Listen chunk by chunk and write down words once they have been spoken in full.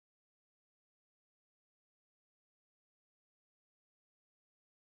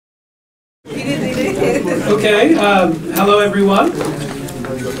Okay, hello everyone,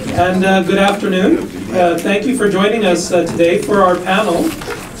 and good afternoon. Thank you for joining us today for our panel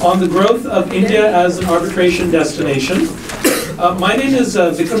on the growth of India as an arbitration destination. My name is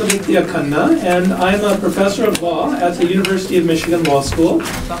Vikramaditya Khanna, and I'm a professor of law at the University of Michigan Law School.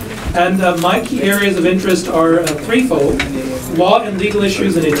 And my key areas of interest are threefold: law and legal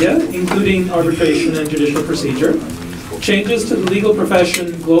issues in India, including arbitration and judicial procedure; changes to the legal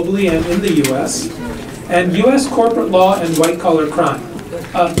profession globally and in the U.S., and U.S. corporate law and white-collar crime,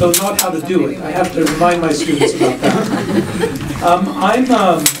 though not how to do it. I have to remind my students about that.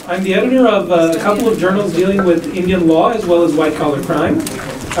 I'm the editor of a couple of journals dealing with Indian law as well as white-collar crime.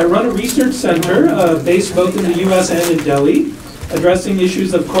 I run a research center based both in the U.S. and in Delhi, addressing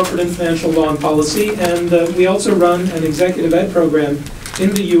issues of corporate and financial law and policy, and we also run an executive ed program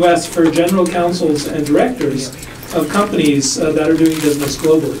in the U.S. for general counsels and directors of companies that are doing business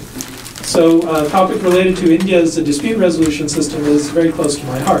globally. So a topic related to India's dispute resolution system is very close to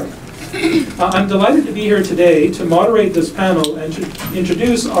my heart. I'm delighted to be here today to moderate this panel and to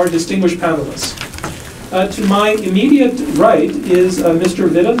introduce our distinguished panelists. To my immediate right is Mr.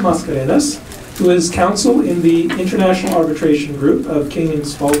 Viren Mascarenhas, who is counsel in the International Arbitration Group of King &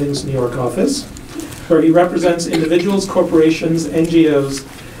 Spalding's New York office, where he represents individuals, corporations, NGOs,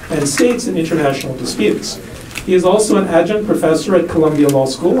 and states in international disputes. He is also an adjunct professor at Columbia Law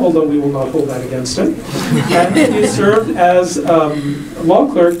School, although we will not hold that against him. And he served as law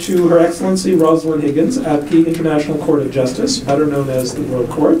clerk to Her Excellency Rosalind Higgins at the International Court of Justice, better known as the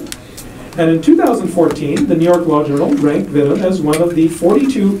World Court. And in 2014, the New York Law Journal ranked Viren as one of the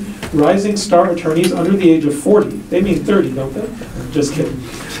 42 rising star attorneys under the age of 40. They mean 30, don't they? Just kidding.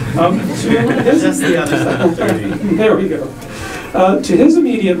 There we go. To his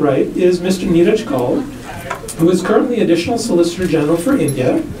immediate right is Mr. Neeraj Kaul, who is currently Additional Solicitor General for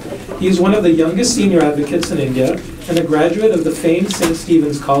India. He is one of the youngest senior advocates in India and a graduate of the famed St.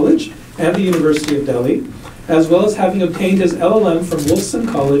 Stephen's College and the University of Delhi, as well as having obtained his LLM from Wolfson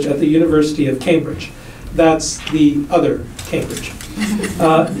College at the University of Cambridge. That's the other Cambridge.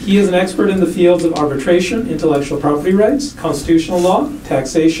 He is an expert in the fields of arbitration, intellectual property rights, constitutional law,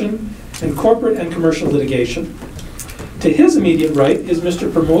 taxation, and corporate and commercial litigation. To his immediate right is Mr.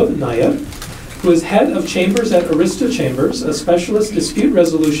 Pramod Nair, who is head of chambers at Arista Chambers, a specialist dispute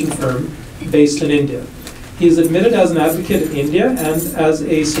resolution firm based in India. He is admitted as an advocate in India and as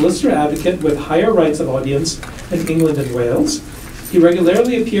a solicitor advocate with higher rights of audience in England and Wales. He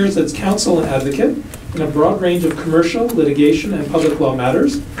regularly appears as counsel and advocate in a broad range of commercial, litigation, and public law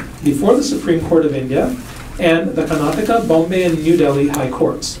matters before the Supreme Court of India and the Karnataka, Bombay, and New Delhi High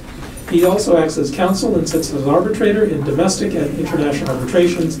Courts. He also acts as counsel and sits as arbitrator in domestic and international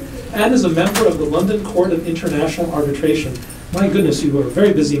arbitrations, and is a member of the London Court of International Arbitration. My goodness, you are a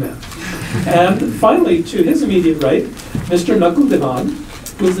very busy man. And finally, to his immediate right, Mr. Nakul Divan,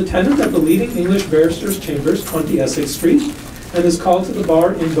 who is a tenant at the leading English barristers' chambers, 20 Essex Street, and is called to the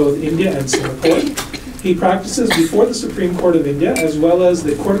bar in both India and Singapore. He practices before the Supreme Court of India, as well as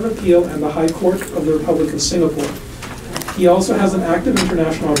the Court of Appeal and the High Court of the Republic of Singapore. He also has an active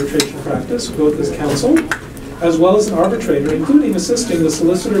international arbitration practice, both as counsel as well as an arbitrator, including assisting the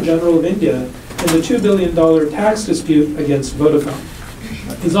Solicitor General of India in the $2 billion tax dispute against Vodafone.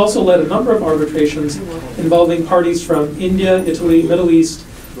 He's also led a number of arbitrations involving parties from India, Italy, Middle East,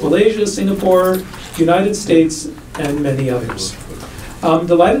 Malaysia, Singapore, United States, and many others. I'm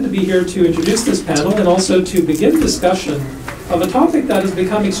delighted to be here to introduce this panel and also to begin discussion of a topic that has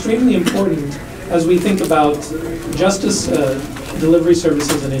become extremely important as we think about justice delivery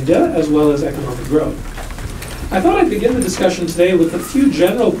services in India as well as economic growth. I thought I'd begin the discussion today with a few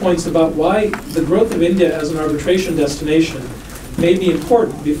general points about why the growth of India as an arbitration destination may be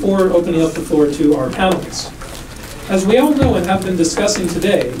important before opening up the floor to our panelists. As we all know and have been discussing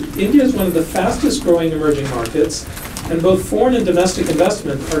today, India is one of the fastest growing emerging markets, and both foreign and domestic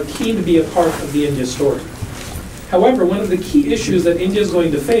investment are keen to be a part of the India story. However, one of the key issues that India is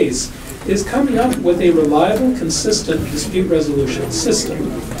going to face is coming up with a reliable, consistent dispute resolution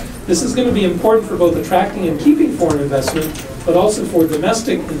system. This is going to be important for both attracting and keeping foreign investment, but also for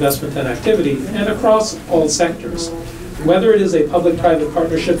domestic investment and activity, and across all sectors. Whether it is a public-private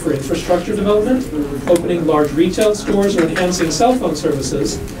partnership for infrastructure development, opening large retail stores, or enhancing cell phone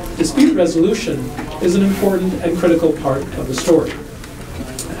services, dispute resolution is an important and critical part of the story.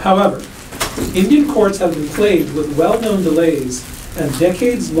 However, Indian courts have been plagued with well-known delays and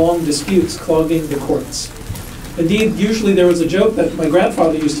decades-long disputes clogging the courts. Indeed, usually there was a joke that my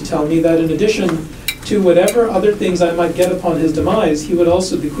grandfather used to tell me that in addition to whatever other things I might get upon his demise, he would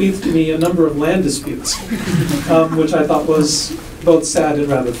also bequeath to me a number of land disputes, which I thought was both sad and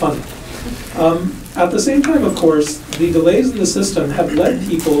rather funny. At the same time, of course, the delays in the system have led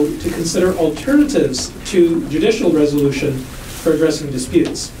people to consider alternatives to judicial resolution for addressing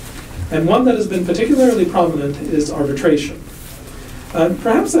disputes. And one that has been particularly prominent is arbitration.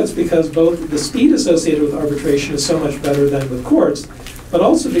 Perhaps that's because both the speed associated with arbitration is so much better than with courts, but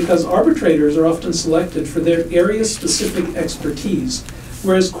also because arbitrators are often selected for their area-specific expertise,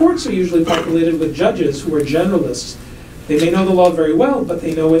 whereas courts are usually populated with judges who are generalists. They may know the law very well, but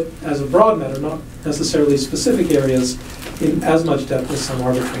they know it as a broad matter, not necessarily specific areas in as much depth as some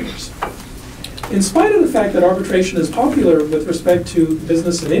arbitrators. In spite of the fact that arbitration is popular with respect to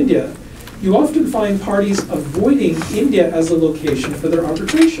business in India, you often find parties avoiding India as a location for their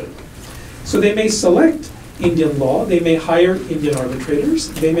arbitration. So they may select Indian law, they may hire Indian arbitrators,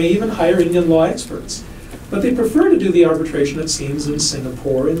 they may even hire Indian law experts, but they prefer to do the arbitration, it seems, in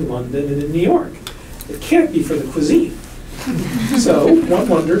Singapore, in London, and in New York. It can't be for the cuisine. So one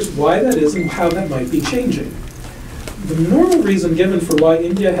wonders why that is and how that might be changing. The normal reason given for why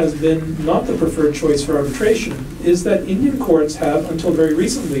India has been not the preferred choice for arbitration is that Indian courts have, until very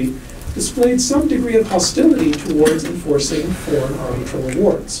recently, displayed some degree of hostility towards enforcing foreign arbitral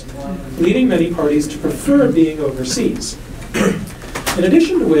awards, leading many parties to prefer being overseas. In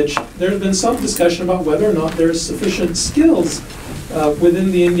addition to which, there has been some discussion about whether or not there is sufficient skills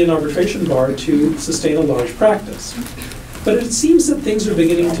within the Indian arbitration bar to sustain a large practice. But it seems that things are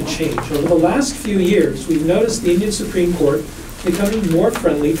beginning to change. Over the last few years, we've noticed the Indian Supreme Court becoming more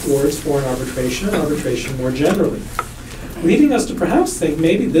friendly towards foreign arbitration and arbitration more generally, leading us to perhaps think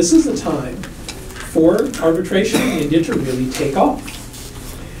maybe this is a time for arbitration in India to really take off.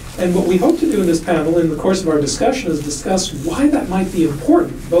 And what we hope to do in this panel in the course of our discussion is discuss why that might be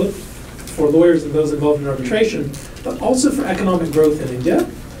important, both for lawyers and those involved in arbitration, but also for economic growth in India,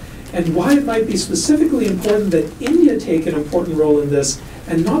 and why it might be specifically important that India take an important role in this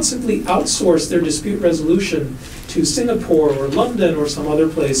and not simply outsource their dispute resolution to Singapore or London or some other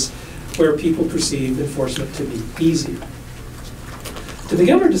place where people perceive enforcement to be easier. To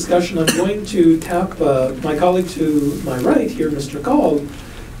begin our discussion, I'm going to tap my colleague to my right here, Mr. Kaul,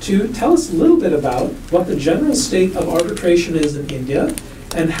 to tell us a little bit about what the general state of arbitration is in India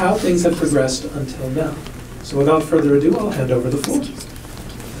and how things have progressed until now. So without further ado, I'll hand over the floor.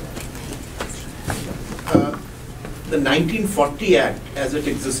 The 1940 Act, as it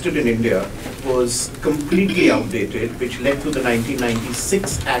existed in India, was completely outdated, which led to the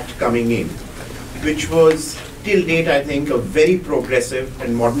 1996 Act coming in, which was, till date, I think, a very progressive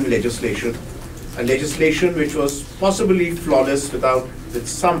and modern legislation, a legislation which was possibly flawless with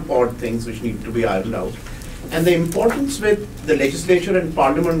some odd things which need to be ironed out. And the importance which the legislature and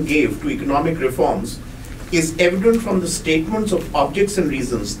parliament gave to economic reforms is evident from the statements of objects and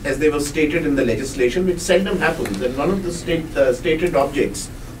reasons as they were stated in the legislation, which seldom happens. And one of the stated objects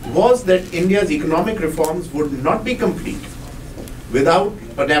was that India's economic reforms would not be complete without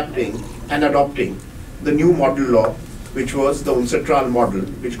adapting and adopting the new model law, which was the UNCITRAL model,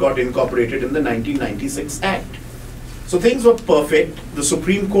 which got incorporated in the 1996 Act. So things were perfect. The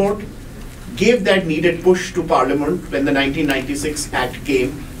Supreme Court gave that needed push to Parliament when the 1996 Act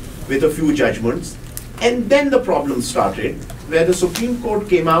came with a few judgments. And then the problem started, where the Supreme Court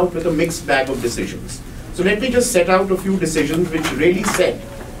came out with a mixed bag of decisions. So let me just set out a few decisions which really set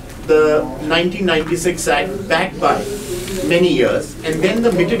the 1996 Act back by many years, and then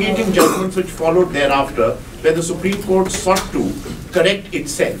the mitigating judgments which followed thereafter, where the Supreme Court sought to correct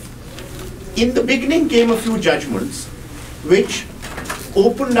itself. In the beginning came a few judgments which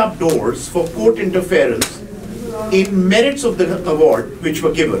opened up doors for court interference in merits of the award which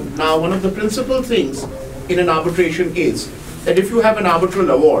were given. Now, one of the principal things in an arbitration is that if you have an arbitral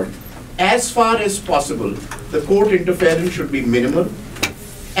award, as far as possible, the court interference should be minimal.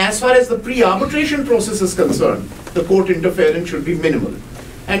 As far as the pre-arbitration process is concerned, the court interference should be minimal.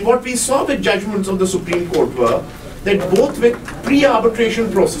 And what we saw with judgments of the Supreme Court were that both with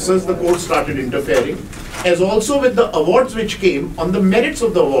pre-arbitration processes, the court started interfering, as also with the awards which came on the merits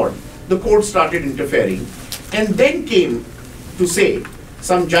of the award, the court started interfering. And then came to say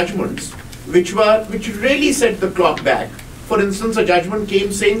some judgments which really set the clock back. For instance, a judgment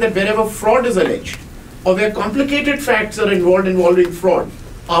came saying that wherever fraud is alleged or where complicated facts are involving fraud,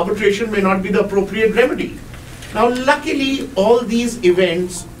 arbitration may not be the appropriate remedy. Now, luckily, all these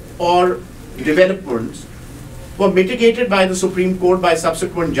events or developments were mitigated by the Supreme Court by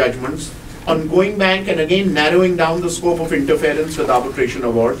subsequent judgments on going back and again narrowing down the scope of interference with arbitration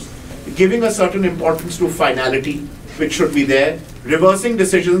awards, giving a certain importance to finality, which should be there, reversing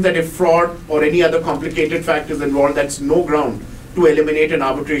decisions that if fraud or any other complicated fact is involved, that's no ground to eliminate an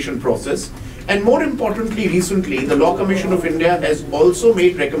arbitration process, And more importantly, recently, the Law Commission of India has also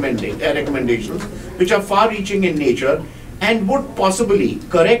made recommendations which are far-reaching in nature and would possibly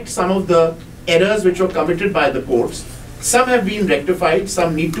correct some of the errors which were committed by the courts. Some have been rectified,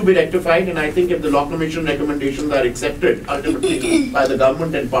 some need to be rectified, and I think if the Law Commission recommendations are accepted ultimately by the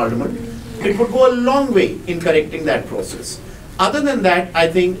government and parliament, it would go a long way in correcting that process. Other than that,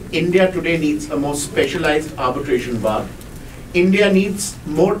 I think India today needs a more specialized arbitration bar. India needs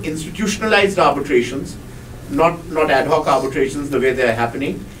more institutionalized arbitrations, not ad hoc arbitrations the way they are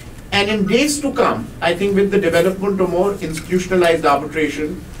happening. And in days to come, I think with the development of more institutionalized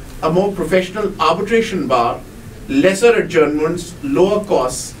arbitration, a more professional arbitration bar, lesser adjournments, lower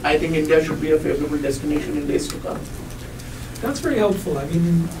costs, I think India should be a favorable destination in days to come. That's very helpful. I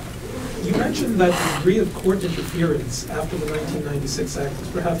mean, you mentioned that the degree of court interference after the 1996 Act was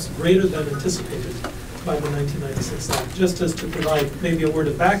perhaps greater than anticipated by the 1996 Act. Just as to provide maybe a word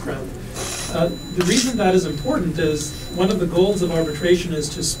of background, the reason that is important is one of the goals of arbitration is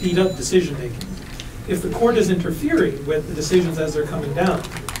to speed up decision making. If the court is interfering with the decisions as they're coming down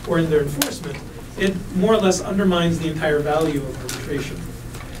or in their enforcement, it more or less undermines the entire value of arbitration.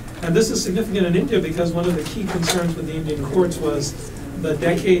 And this is significant in India because one of the key concerns with the Indian courts was the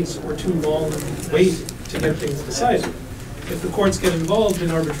decades or too long wait to get things decided. If the courts get involved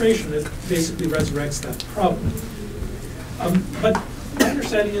in arbitration, it basically resurrects that problem. But my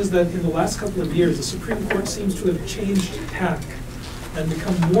understanding is that in the last couple of years, the Supreme Court seems to have changed tack and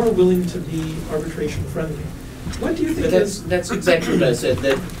become more willing to be arbitration friendly. What do you think That's exactly what I said,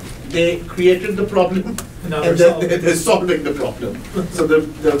 that they created the problem and they're solving the problem. So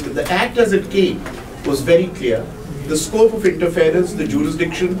the act as it came was very clear. The scope of interference, the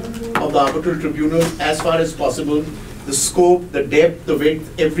jurisdiction of the arbitral tribunal as far as possible, the scope, the depth, the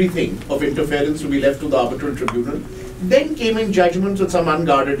width, everything of interference to be left to the arbitral tribunal. Then came in judgments with some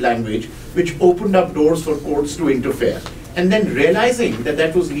unguarded language which opened up doors for courts to interfere. And then realizing that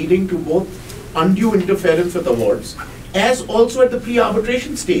that was leading to both undue interference with awards as also at the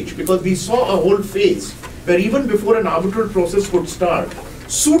pre-arbitration stage, because we saw a whole phase where even before an arbitral process could start,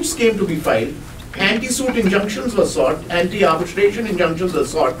 suits came to be filed, anti-suit injunctions were sought, anti-arbitration injunctions were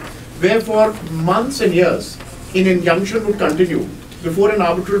sought, where for months and years an injunction would continue before an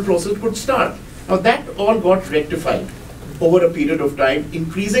arbitral process could start. Now that all got rectified over a period of time.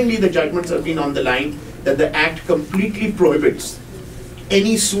 Increasingly the judgments have been on the line that the Act completely prohibits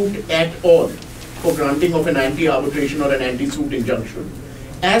any suit at all for granting of an anti-arbitration or an anti-suit injunction.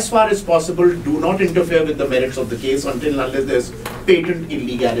 As far as possible, do not interfere with the merits of the case until and unless there's patent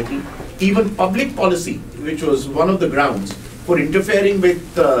illegality. Even public policy, which was one of the grounds for interfering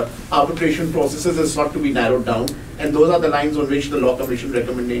with arbitration processes, is sought to be narrowed down, and those are the lines on which the Law Commission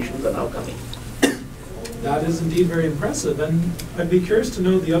recommendations are now coming. That is indeed very impressive, and I'd be curious to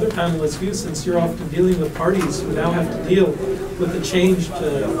know the other panelists' views, since you're often dealing with parties who now have to deal with the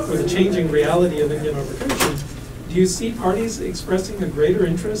changing reality of Indian arbitration. Do you see parties expressing a greater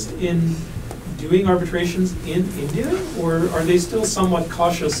interest in doing arbitrations in India, or are they still somewhat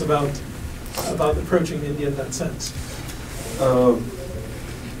cautious about approaching India in that sense?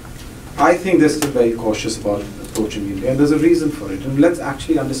 I think they're still very cautious about approaching India, and there's a reason for it. And let's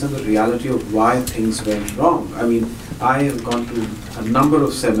actually understand the reality of why things went wrong. I mean, I have gone to a number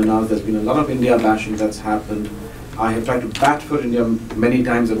of seminars. There's been a lot of India bashing that's happened. I have tried to bat for India many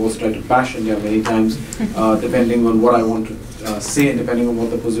times. I've also tried to bash India many times, depending on what I want to say and depending on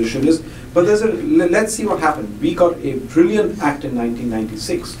what the position is. But let's see what happened. We got a brilliant act in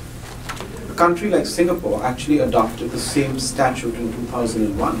 1996. A country like Singapore actually adopted the same statute in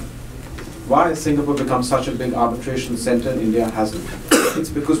 2001. Why has Singapore become such a big arbitration center and India hasn't? It's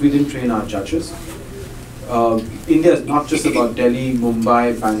because we didn't train our judges. India is not just about Delhi,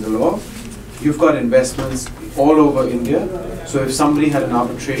 Mumbai, Bangalore. You've got investments all over India. So if somebody had an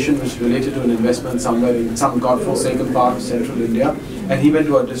arbitration which related to an investment somewhere in some godforsaken part of central India, and he went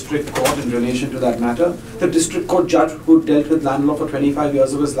to a district court in relation to that matter, the district court judge who dealt with land law for 25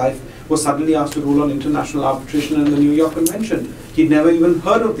 years of his life was suddenly asked to rule on international arbitration and the New York Convention. He'd never even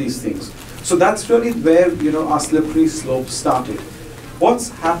heard of these things. So that's really where our slippery slope started. What's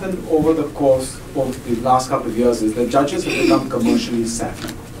happened over the course of the last couple of years is that judges have become commercially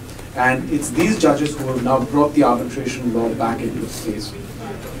savvy. And it's these judges who have now brought the arbitration law back into place.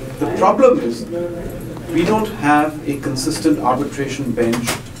 The problem is we don't have a consistent arbitration bench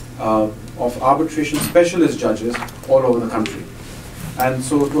of arbitration specialist judges all over the country. And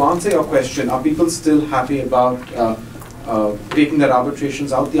so to answer your question, are people still happy about taking their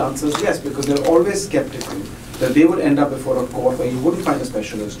arbitrations out? The answer is yes, because they're always skeptical that they would end up before a court where you wouldn't find a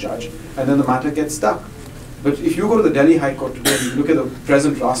specialist judge, and then the matter gets stuck. But if you go to the Delhi High Court today and you look at the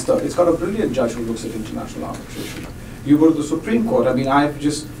present roster, it's got a brilliant judge who looks at international arbitration. You go to the Supreme Court, I mean,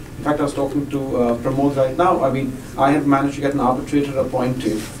 in fact, I was talking to Pramod right now, I mean, I have managed to get an arbitrator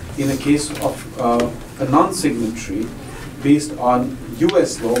appointed in a case of a non-signatory based on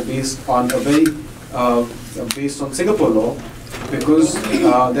US law, based on Singapore law, because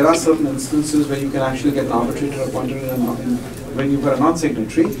there are certain instances where you can actually get an arbitrator appointed when you've got a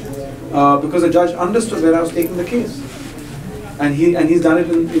non-signatory, because the judge understood where I was taking the case, and he's done it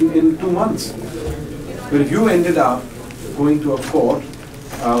in 2 months. But if you ended up going to a court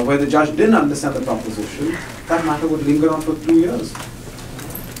where the judge didn't understand the proposition, that matter would linger on for 2 years.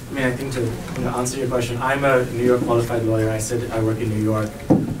 I mean, I think to answer your question, I'm a New York qualified lawyer. I work in New York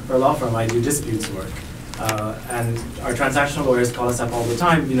for a law firm. I do disputes work. And our transactional lawyers call us up all the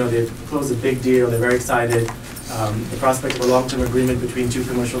time. You know, they've closed a big deal. They're very excited. The prospect of a long-term agreement between two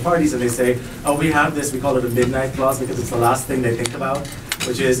commercial parties, and they say, oh, we have this, we call it a midnight clause because it's the last thing they think about,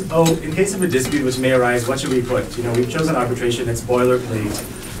 which is, oh, in case of a dispute which may arise, what should we put? You know, we've chosen arbitration, it's boilerplate.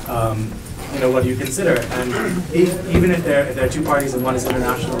 You know, what do you consider? And even if there are two parties and one is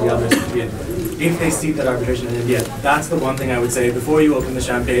international, the other is Indian, if they seek that arbitration in India, that's the one thing I would say, before you open the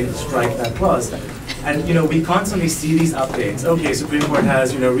champagne, strike that clause. And you know, we constantly see these updates. Okay, Supreme Court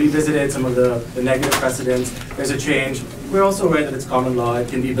has revisited some of the negative precedents. There's a change. We're also aware that it's common law. It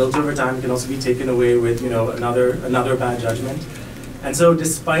can be built over time. It can also be taken away with another bad judgment. And so,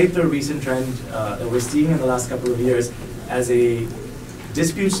 despite the recent trend that we're seeing in the last couple of years, as a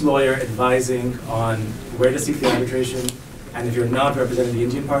disputes lawyer advising on where to seek the arbitration, and if you're not representing the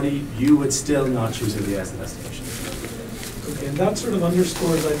Indian party, you would still not choose India as the destination. Okay, and that sort of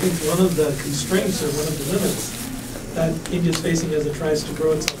underscores, I think, one of the constraints or one of the limits that India is facing as it tries to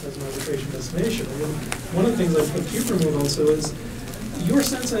grow itself as an arbitration destination. I mean, one of the things I've put to you, Pramod, also is your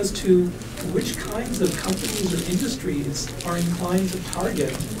sense as to which kinds of companies or industries are inclined to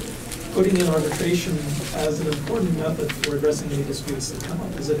target putting in arbitration as an important method for addressing any disputes that come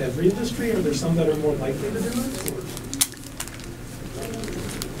up. Is it every industry, or are there some that are more likely to do it? Or?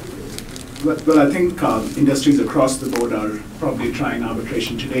 Well, I think industries across the board are probably trying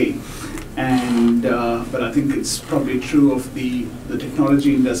arbitration today, and but I think it's probably true of the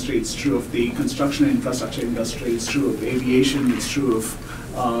technology industry, it's true of the construction and infrastructure industry, it's true of aviation, it's true of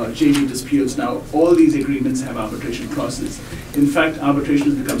JV disputes. Now, all these agreements have arbitration clauses. In fact, arbitration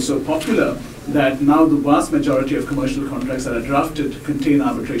has become so popular that now the vast majority of commercial contracts that are drafted contain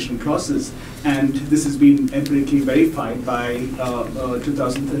arbitration clauses, and this has been empirically verified by a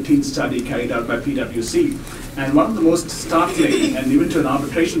 2013 study carried out by PwC. And one of the most startling, and even to an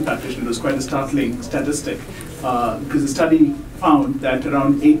arbitration practitioner, it was quite a startling statistic, because the study found that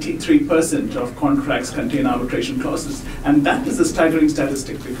around 83% of contracts contain arbitration clauses. And that is a staggering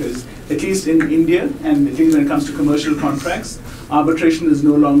statistic, because at least in India, and at least when it comes to commercial contracts, arbitration is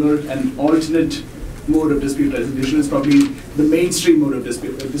no longer an alternate mode of dispute resolution. It's probably the mainstream mode of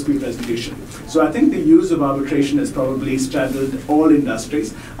dispute resolution. So I think the use of arbitration has probably straddled all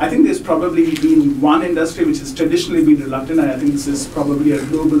industries. I think there's probably been one industry which has traditionally been reluctant, and I think this is probably a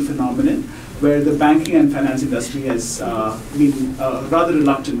global phenomenon, where the banking and finance industry has been rather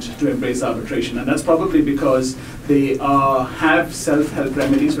reluctant to embrace arbitration. And that's probably because they have self-help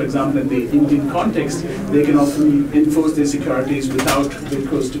remedies. For example, in the Indian context, they can often enforce their securities without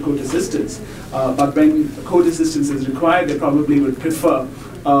recourse to court assistance. But when court assistance is required, they probably would prefer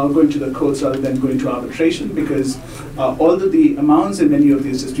going to the courts rather than going to arbitration, because although the amounts in many of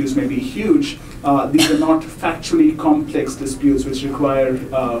these disputes may be huge, these are not factually complex disputes which require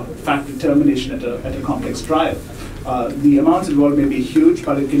fact determination at a complex trial. The amounts involved may be huge,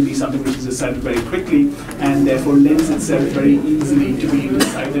 but it can be something which is decided very quickly, and therefore lends itself very easily to being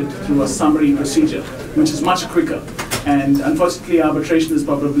decided through a summary procedure, which is much quicker. And unfortunately, arbitration is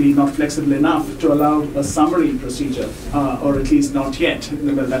probably not flexible enough to allow a summary procedure, or at least not yet.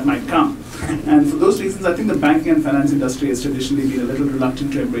 Well, that might come. And for those reasons, I think the banking and finance industry has traditionally been a little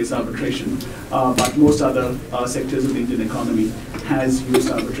reluctant to embrace arbitration, but most other sectors of the Indian economy has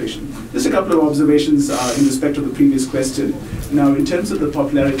used arbitration. Just a couple of observations in respect of the previous question. Now, in terms of the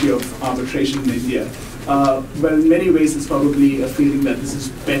popularity of arbitration in India, well, in many ways, it's probably a feeling that this is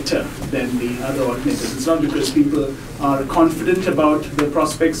better than the other alternatives. It's not because people are confident about the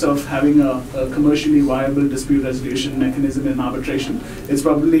prospects of having a commercially viable dispute resolution mechanism in arbitration. It's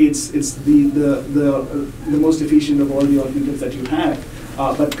probably the most efficient of all the alternatives that you have,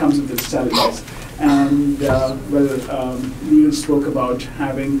 but comes with its challenges. And Neil spoke about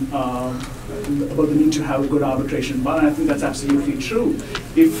having about the need to have a good arbitration, but I think that's absolutely true.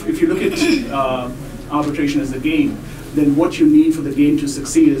 If you look at arbitration as a game, then what you need for the game to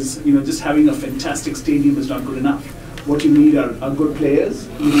succeed is, just having a fantastic stadium is not good enough. What you need are good players.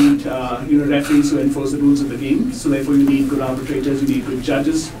 You need referees who enforce the rules of the game. So therefore, you need good arbitrators. You need good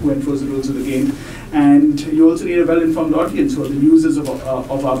judges who enforce the rules of the game, and you also need a well-informed audience who are the users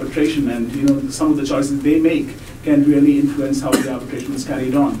of arbitration. And some of the choices they make can really influence how the arbitration is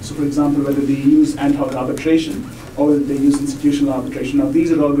carried on. So, for example, whether they use ad hoc arbitration or whether they use institutional arbitration. Now,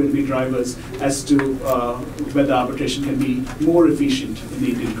 these are all going to be drivers as to whether arbitration can be more efficient in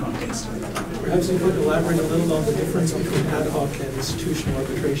the Indian context. Perhaps you could elaborate a little on the difference between ad hoc and institutional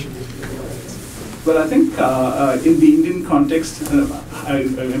arbitration. Well, I think in the Indian context, I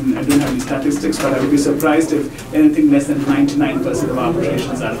don't have any statistics, but I would be surprised if anything less than 99% of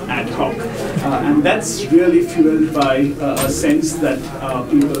arbitrations are ad hoc. And that's really fueled by a sense that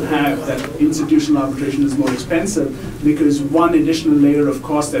people have that institutional arbitration is more expensive, because one additional layer of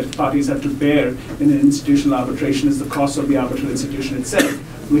cost that parties have to bear in an institutional arbitration is the cost of the arbitral institution itself,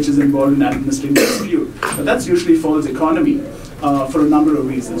 which is involved in administering the dispute. But that's usually false economy. For a number of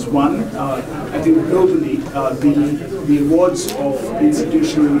reasons. One, I think globally, the awards of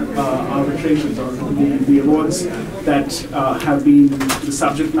institutional arbitrations, or the awards that have been the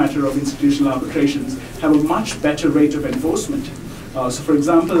subject matter of institutional arbitrations, have a much better rate of enforcement. So for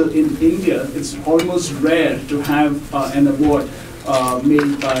example, in India, it's almost rare to have an award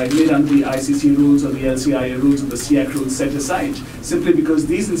made under the ICC rules or the LCIA rules or the SIAC rules set aside, simply because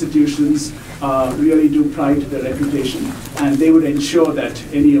these institutions really do pride their reputation, and they would ensure that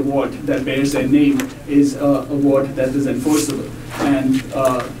any award that bears their name is an award that is enforceable. And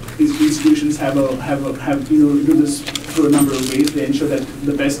these institutions do this through a number of ways. They ensure that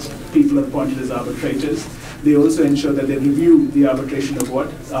the best people are appointed as arbitrators. They also ensure that they review the arbitration award.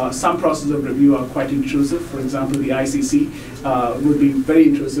 Some processes of review are quite intrusive. For example, the ICC would be very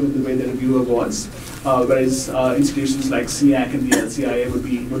intrusive in the way they review awards, whereas institutions like SIAC and the LCIA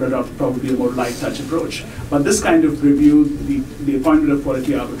would adopt probably a more light touch approach. But this kind of review, the appointment of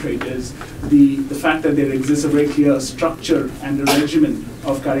quality arbitrators, the fact that there exists a very clear structure and a regimen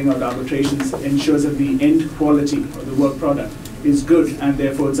of carrying out arbitrations ensures that the end quality of the work product is good, and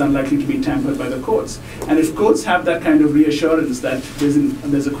therefore it's unlikely to be tampered by the courts. And if courts have that kind of reassurance that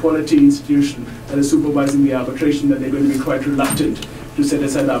there's a quality institution that is supervising the arbitration, then they're going to be quite reluctant to set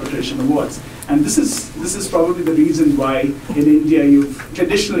aside arbitration awards. And this is probably the reason why in India you've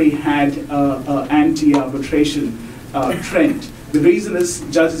traditionally had an anti-arbitration trend. The reason is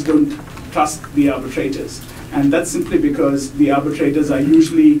judges don't trust the arbitrators. And that's simply because the arbitrators are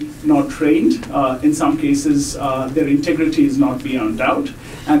usually not trained. In some cases, their integrity is not beyond doubt.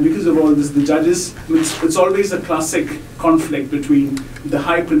 And because of all this, the judges, it's always a classic conflict between the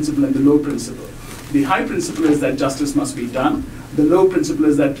high principle and the low principle. The high principle is that justice must be done. The low principle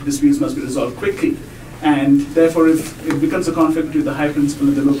is that disputes must be resolved quickly. And therefore, if it becomes a conflict between the high principle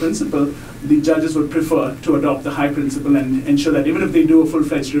and the low principle, the judges would prefer to adopt the high principle and ensure that even if they do a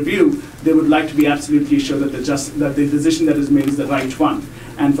full-fledged review, they would like to be absolutely sure that the decision that is made is the right one.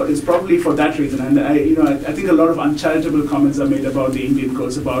 And it's probably for that reason. And I think a lot of uncharitable comments are made about the Indian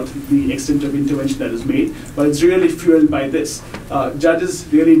courts, about the extent of intervention that is made, but it's really fueled by this. Judges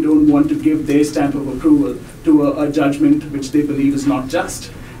really don't want to give their stamp of approval to a judgment which they believe is not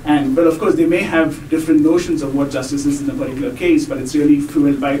just. But of course, they may have different notions of what justice is in a particular case, but it's really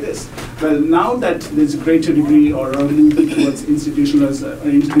fueled by this. Well, now that there's a greater degree or a movement towards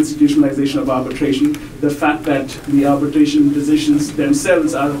institutionalization of arbitration, the fact that the arbitration decisions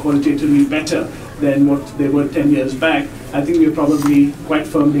themselves are qualitatively better than what they were 10 years back, I think we're probably quite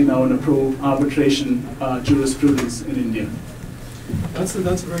firmly now in a pro-arbitration jurisprudence in India. That's a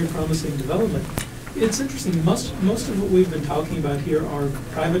very promising development. It's interesting, most of what we've been talking about here are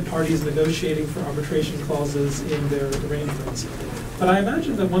private parties negotiating for arbitration clauses in their arrangements. But I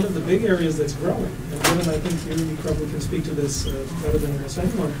imagine that one of the big areas that's growing, and Dylan, I think you probably can speak to this better than almost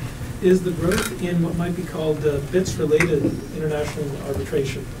anyone, is the growth in what might be called BITS-related international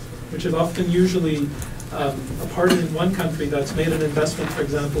arbitration, which is often usually a party in one country that's made an investment, for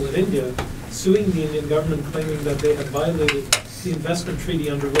example, in India, suing the Indian government claiming that they have violated the investment treaty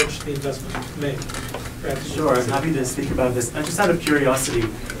under which the investment was made. Sure, I'm happy to speak about this. And just out of curiosity,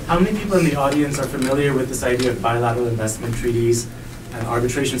 how many people in the audience are familiar with this idea of bilateral investment treaties and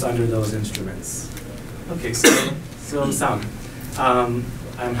arbitrations under those instruments? Okay, so some. I'm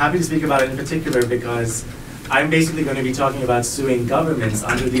happy to speak about it in particular because I'm basically going to be talking about suing governments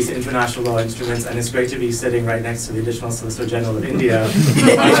under these international law instruments, and it's great to be sitting right next to the Additional Solicitor General of India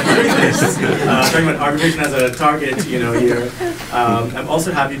talking about arbitration as a target, here. I'm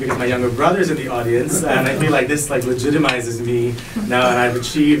also happy because my younger brother's in the audience, and I feel like this legitimizes me now, and I've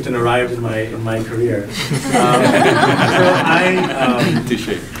achieved and arrived in my career.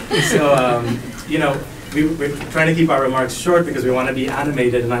 We're trying to keep our remarks short because we want to be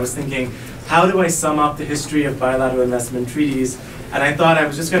animated, and I was thinking, how do I sum up the history of bilateral investment treaties? And I thought I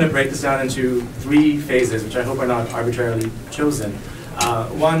was just going to break this down into 3 phases, which I hope are not arbitrarily chosen.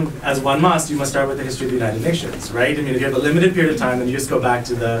 One, as one must, you must start with the history of the United Nations, right? I mean, if you have a limited period of time, then you just go back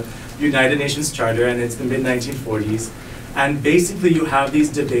to the United Nations Charter, and it's the mid-1940s. And basically, you have these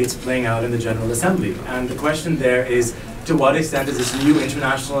debates playing out in the General Assembly. And the question there is, to what extent is this new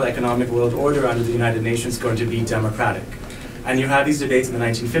international economic world order under the United Nations going to be democratic? And you have these debates in the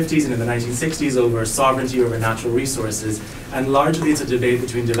 1950s and in the 1960s over sovereignty over natural resources, and largely it's a debate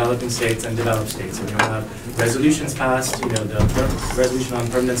between developing states and developed states. And you have resolutions passed, the Resolution on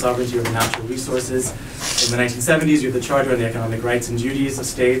Permanent Sovereignty over Natural Resources. In the 1970s, you have the Charter on the Economic Rights and Duties of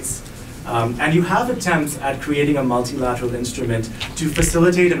States. And you have attempts at creating a multilateral instrument to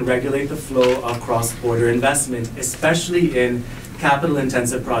facilitate and regulate the flow of cross-border investment, especially in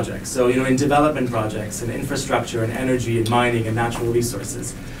capital-intensive projects. So, in development projects, in infrastructure, and energy, and mining, and natural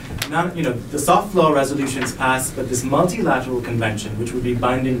resources. Now, the soft law resolutions passed, but this multilateral convention, which would be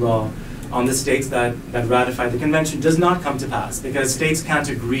binding law on the states that ratify the convention, does not come to pass because states can't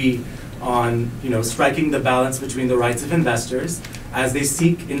agree on, striking the balance between the rights of investors as they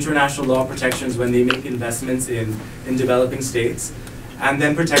seek international law protections when they make investments in developing states, and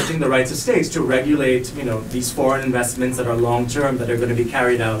then protecting the rights of states to regulate, these foreign investments that are long-term, that are going to be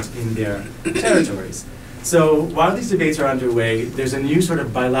carried out in their territories. So while these debates are underway, there's a new sort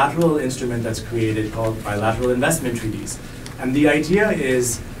of bilateral instrument that's created called bilateral investment treaties. And the idea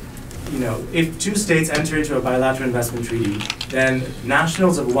is, if 2 states enter into a bilateral investment treaty, then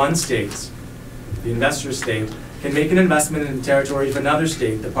nationals of one state, the investor state, can make an investment in the territory of another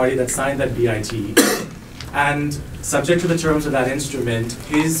state, the party that signed that BIT, and subject to the terms of that instrument,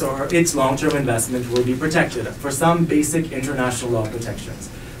 his or its long-term investment will be protected for some basic international law protections.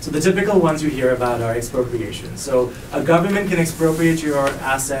 So the typical ones you hear about are expropriation. So a government can expropriate your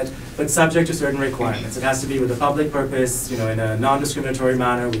asset, but subject to certain requirements. It has to be with a public purpose, in a non-discriminatory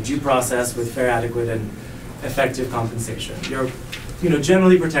manner, with due process, with fair, adequate, and effective compensation. You're,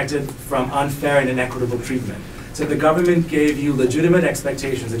 generally protected from unfair and inequitable treatment. So the government gave you legitimate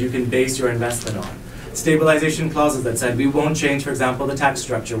expectations that you can base your investment on. Stabilization clauses that said we won't change, for example, the tax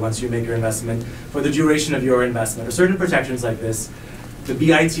structure once you make your investment for the duration of your investment, or certain protections like this. The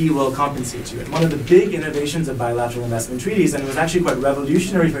BIT will compensate you. And one of the big innovations of bilateral investment treaties, and it was actually quite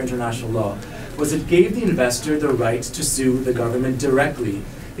revolutionary for international law, was it gave the investor the right to sue the government directly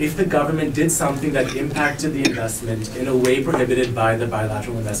if the government did something that impacted the investment in a way prohibited by the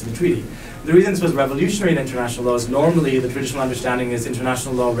bilateral investment treaty. The reason this was revolutionary in international law is normally the traditional understanding is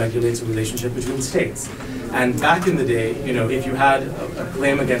international law regulates a relationship between states. And back in the day, if you had a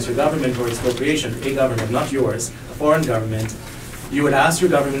claim against your government for expropriation, a government, not yours, a foreign government, you would ask your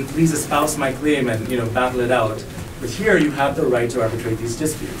government, please espouse my claim and battle it out. But here you have the right to arbitrate these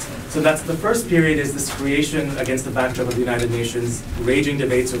disputes. So that's the first period, is this creation against the backdrop of the United Nations, raging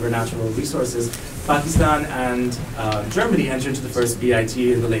debates over natural resources. Pakistan and Germany entered into the first BIT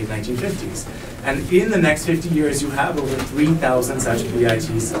in the late 1950s. And in the next 50 years, you have over 3,000 such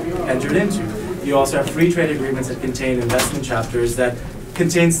BITs entered into. You also have free trade agreements that contain investment chapters that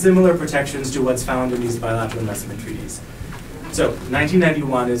contain similar protections to what's found in these bilateral investment treaties. So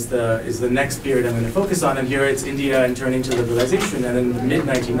 1991 is the next period I'm going to focus on, and here it's India and turning to liberalization, and in the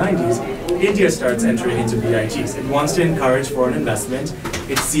mid-1990s, India starts entering into BITs. It wants to encourage foreign investment.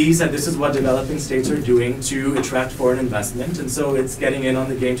 It sees that this is what developing states are doing to attract foreign investment, and so it's getting in on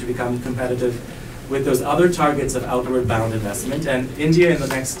the game to become competitive with those other targets of outward bound investment. And India in the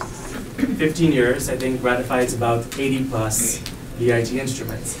next 15 years, I think, ratifies about 80 plus BIT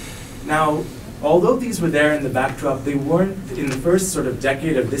instruments. Now, although these were there in the backdrop, they weren't, in the first sort of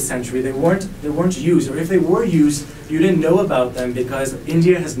decade of this century, they weren't used, or if they were used, you didn't know about them because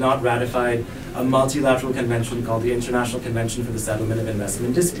India has not ratified a multilateral convention called the International Convention for the Settlement of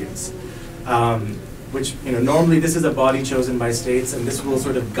Investment Disputes, which, normally this is a body chosen by states, and this will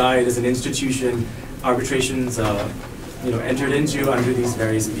sort of guide as an institution arbitrations, entered into under these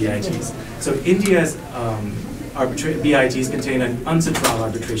various BITs. So India's BITs contain an uncitral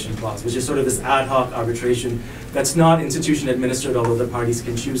arbitration clause, which is sort of this ad hoc arbitration that's not institution administered, although the parties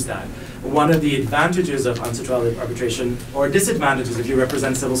can choose that. One of the advantages of uncitral arbitration, or disadvantages if you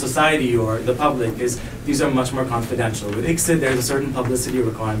represent civil society or the public, is these are much more confidential. With ICSID, there's a certain publicity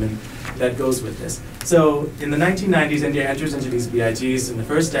requirement that goes with this. So in the 1990s, India enters into these BITs. In the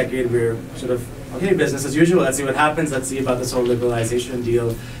first decade, we're sort of, okay, business as usual. Let's see what happens. Let's see about this whole liberalization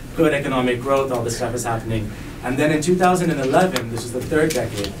deal. Good economic growth, all this stuff is happening. And then in 2011, this is the third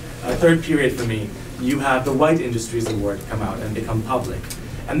decade, third period for me, you have the White Industries Award come out and become public.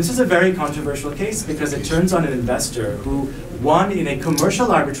 And this is a very controversial case because it turns on an investor who won in a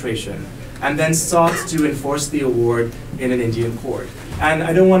commercial arbitration and then sought to enforce the award in an Indian court. And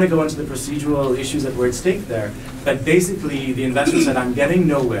I don't want to go into the procedural issues that were at stake there, but basically the investor said, I'm getting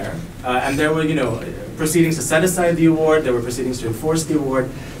nowhere. And there were, proceedings to set aside the award, there were proceedings to enforce the award.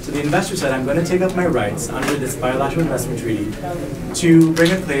 So the investor said, I'm going to take up my rights under this bilateral investment treaty to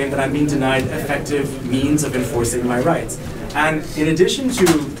bring a claim that I'm being denied effective means of enforcing my rights. And in addition to,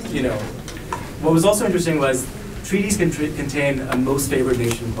 what was also interesting was treaties can contain a most favored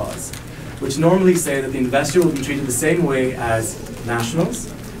nation clause, which normally say that the investor will be treated the same way as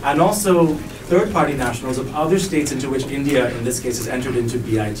nationals and also third-party nationals of other states into which India, in this case, has entered into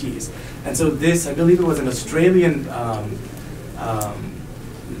BITs. And so this, I believe it was an Australian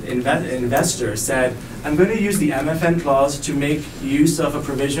investor said, I'm going to use the MFN clause to make use of a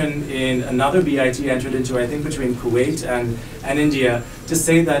provision in another BIT entered into, I think, between Kuwait and India, to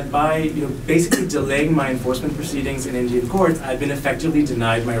say that by basically delaying my enforcement proceedings in Indian courts, I've been effectively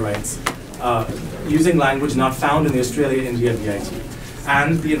denied my rights, using language not found in the Australia-India BIT.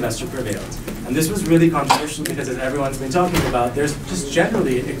 And the investor prevailed. And this was really controversial because, as everyone's been talking about, there's just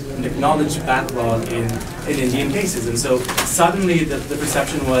generally an acknowledged backlog in Indian cases. And so suddenly the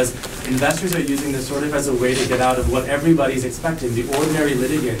perception was investors are using this sort of as a way to get out of what everybody's expecting. The ordinary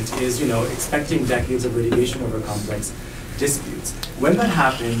litigant is, expecting decades of litigation over complex disputes. When that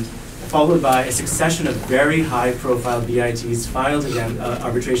happened, followed by a succession of very high-profile BITs filed against,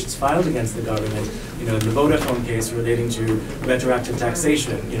 arbitrations filed against the government. The Vodafone case relating to retroactive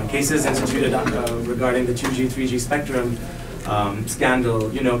taxation. Cases instituted regarding the 2G, 3G spectrum scandal.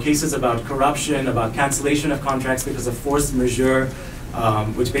 Cases about corruption, about cancellation of contracts because of force majeure,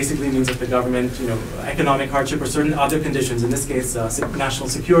 which basically means that the government, economic hardship or certain other conditions, in this case, national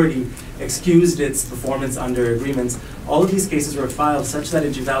security, excused its performance under agreements. All of these cases were filed such that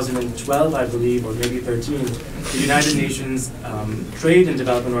in 2012, I believe, or maybe 13, the United Nations Trade and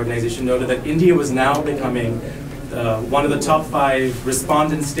Development Organization noted that India was now becoming one of the top 5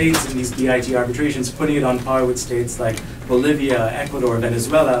 respondent states in these BIT arbitrations, putting it on par with states like Bolivia, Ecuador,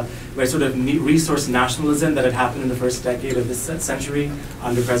 Venezuela, where sort of resource nationalism that had happened in the first decade of this century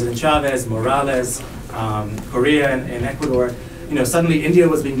under President Chavez, Morales, Korea, and Ecuador. Suddenly India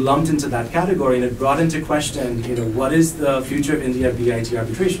was being lumped into that category, and it brought into question, what is the future of India BIT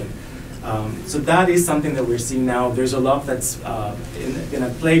arbitration? So that is something that we're seeing now. There's a lot that's in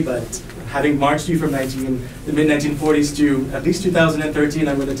at play, but having marched you from the mid-1940s to at least 2013,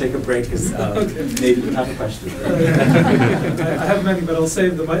 I'm going to take a break because maybe you have a question. I have many, but I'll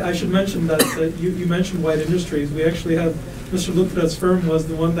save them. I should mention that you mentioned White Industries. We actually have Mr. Luthra's firm was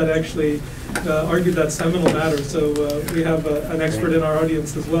the one that actually argued that seminal matter. So we have an expert in our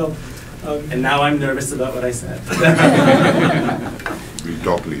audience as well. And now I'm nervous about what I said. We'll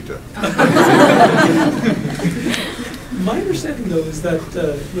talk later. My understanding, though, is that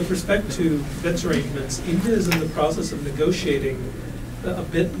with respect to BITS arrangements, India is in the process of negotiating a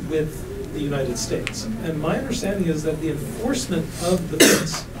bit with the United States. And my understanding is that the enforcement of the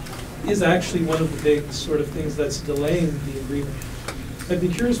BITS is actually one of the big sort of things that's delaying the agreement. I'd be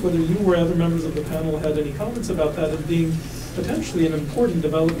curious whether you or other members of the panel had any comments about that as being potentially an important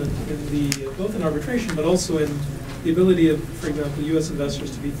development in both in arbitration, but also in the ability of, for example, U.S.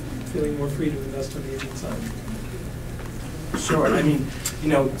 investors to be feeling more free to invest on the Indian side. Sure. I mean,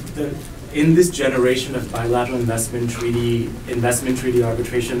 in this generation of bilateral investment treaty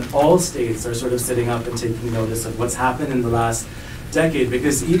arbitration, all states are sort of sitting up and taking notice of what's happened in the last decade.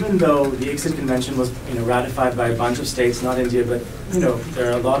 Because even though the ICSID Convention was, ratified by a bunch of states, not India, but there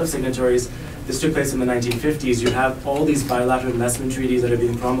are a lot of signatories. This took place in the 1950s. You have all these bilateral investment treaties that are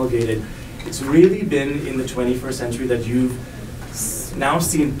being promulgated. It's really been in the 21st century that you've now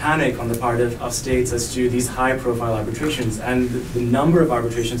seen panic on the part of states as to these high-profile arbitrations and the number of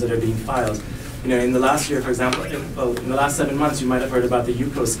arbitrations that are being filed. In the last year, for example, in the last 7 months, you might have heard about the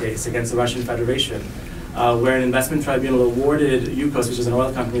Yukos case against the Russian Federation, where an investment tribunal awarded Yukos, which is an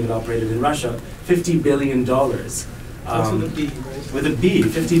oil company that operated in Russia, $50 billion That's with a B, right? With a B,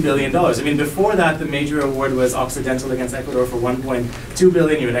 $50 billion. I mean, before that, the major award was Occidental against Ecuador for $1.2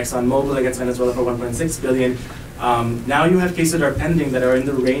 billion. You had ExxonMobil against Venezuela for $1.6 billion. Now you have cases that are pending that are in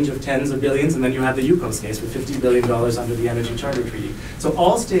the range of tens of billions, and then you have the Yukos case with $50 billion under the Energy Charter Treaty. So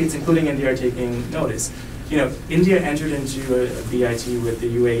all states, including India, are taking notice. You know, India entered into a BIT with the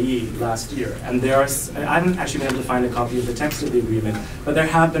UAE last year, and there are, I haven't actually been able to find a copy of the text of the agreement, but there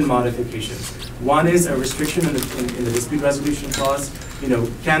have been modifications. One is a restriction in the dispute resolution clause. You know,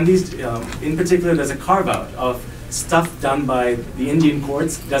 can these, in particular, there's a carve out of stuff done by the Indian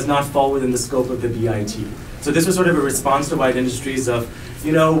courts does not fall within the scope of the BIT. So this was sort of a response to White Industries of,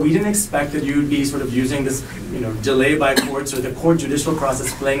 you know, we didn't expect that you'd be sort of using this, you know, delay by courts or the court judicial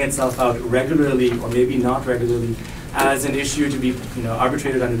process playing itself out regularly or maybe not regularly as an issue to be, you know,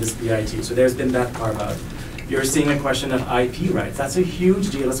 arbitrated under this BIT. So there's been that carve out. You're seeing a question of IP rights. That's a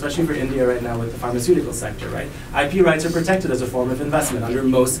huge deal, especially for India right now with the pharmaceutical sector, right? IP rights are protected as a form of investment under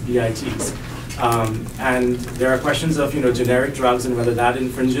most BITs. And there are questions of, you know, generic drugs and whether that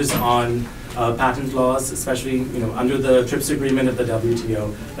infringes on patent laws, especially, you know, under the TRIPS agreement of the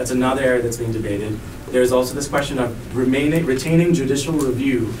WTO. That's another area that's being debated. There's also this question of retaining judicial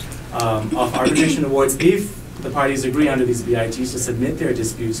review of arbitration awards if the parties agree under these BITs to submit their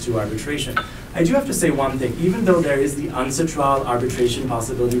disputes to arbitration. I do have to say one thing, even though there is the UNCITRAL arbitration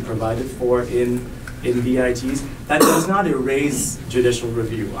possibility provided for in BITs, that does not erase judicial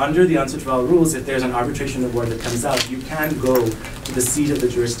review. Under the UNCITRAL rules, if there's an arbitration award that comes out, you can go to the seat of the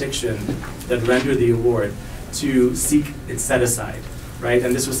jurisdiction that rendered the award to seek it set aside, right?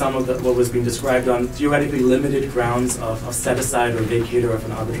 And this was some of what was being described on theoretically limited grounds of set aside or vacator of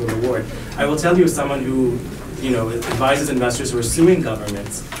an arbitral award. I will tell you, as someone who, you know, advises investors who are suing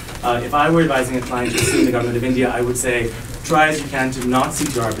governments, if I were advising a client to sue the government of India, I would say, try as you can to not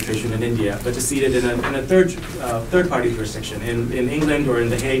seek your arbitration in India, but to seek it in a third-party jurisdiction, in England or in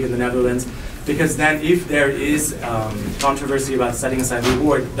The Hague in the Netherlands, because then if there is controversy about setting aside the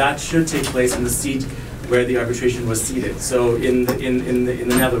award, that should take place in the seat where the arbitration was seated. So in the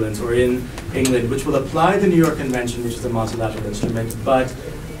Netherlands or in England, which will apply the New York Convention, which is a multilateral instrument, but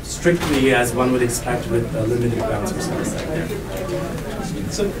strictly as one would expect with limited grounds for set aside there.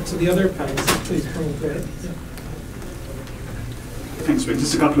 So the other panelists, please come over. Thanks, Rick.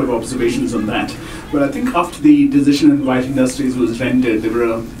 Just a couple of observations on that. Well, I think after the decision in White Industries was rendered, there were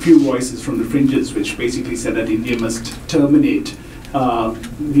a few voices from the fringes which basically said that India must terminate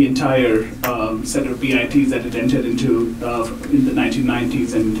the entire set of BITs that it entered into in the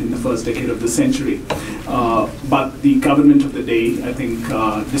 1990s and in the first decade of the century. But the government of the day, I think,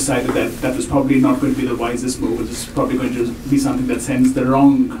 decided that that was probably not going to be the wisest move. It was probably going to be something that sends the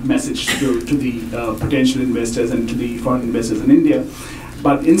wrong message to the potential investors and to the foreign investors in India.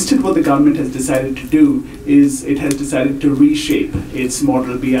 But instead what the government has decided to do is it has decided to reshape its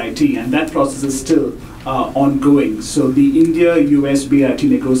model BIT, and that process is still ongoing. So the India-US BIT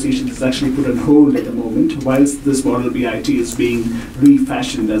negotiations is actually put on hold at the moment whilst this model BIT is being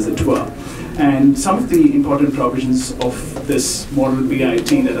refashioned, as it were. And some of the important provisions of this model BIT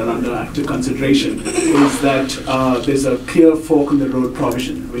that are under active consideration is that there's a clear fork in the road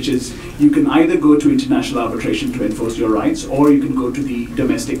provision, which is you can either go to international arbitration to enforce your rights, or you can go to the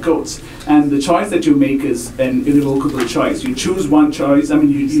domestic courts. And the choice that you make is an irrevocable choice. You choose one choice, I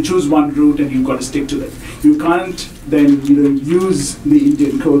mean, you choose one route and you've got to stick to it. You can't then use the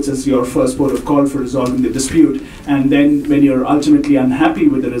Indian courts as your first port of call for resolving the dispute, and then when you're ultimately unhappy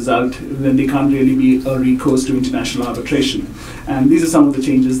with the result, then there can't really be a recourse to international arbitration. And these are some of the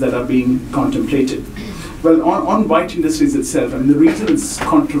changes that are being contemplated. Well, on White Industries itself, I mean, the reason it's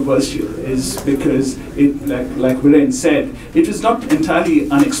controversial is because, like Viren said, it was not entirely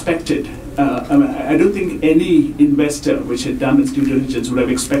unexpected. I mean, I don't think any investor which had done its due diligence would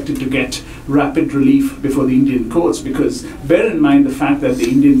have expected to get rapid relief before the Indian courts, because bear in mind the fact that the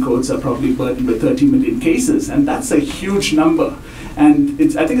Indian courts are probably burdened with 30 million cases, and that's a huge number. And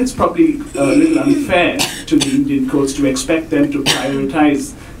I think it's probably a little unfair to the Indian courts to expect them to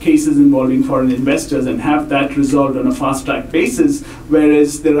prioritize cases involving foreign investors and have that resolved on a fast-track basis,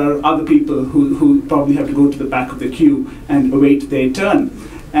 whereas there are other people who probably have to go to the back of the queue and await their turn.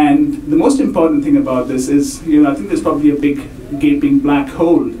 And the most important thing about this is, I think there's probably a big gaping black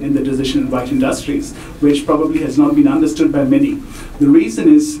hole in the decision in White Industries, which probably has not been understood by many. The reason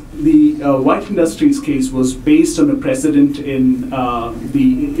is the White Industries case was based on a precedent in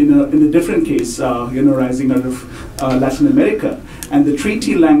a different case, rising out of Latin America. And the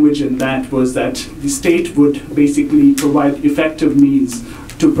treaty language in that was that the state would basically provide effective means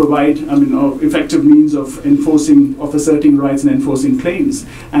to provide, effective means of asserting rights and enforcing claims.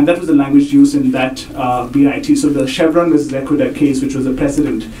 And that was the language used in that BIT. So the Chevron versus Equidec case, which was a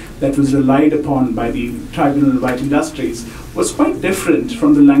precedent that was relied upon by the Tribunal of White Industries, was quite different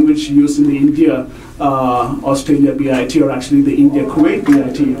from the language used in the India Australia BIT, or actually the India-Kuwait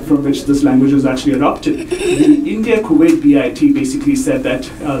BIT, from which this language was actually adopted. The India-Kuwait BIT basically said that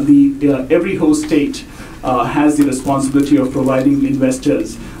every host state has the responsibility of providing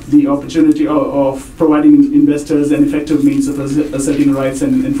investors the opportunity of providing investors an effective means of asserting rights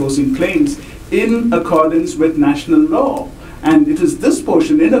and enforcing claims in accordance with national law. And it is this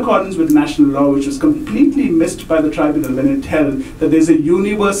portion, in accordance with national law, which was completely missed by the tribunal when it held that there's a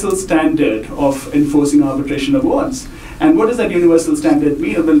universal standard of enforcing arbitration awards. And what does that universal standard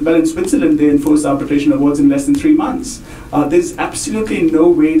mean? Well, in Switzerland, they enforce arbitration awards in less than 3 months. There's absolutely no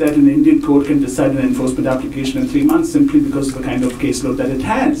way that an Indian court can decide an enforcement application in 3 months simply because of the kind of caseload that it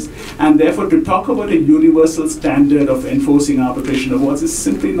has. And therefore, to talk about a universal standard of enforcing arbitration awards is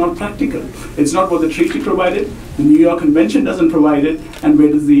simply not practical. It's not what the treaty provided. The New York Convention doesn't provide it. And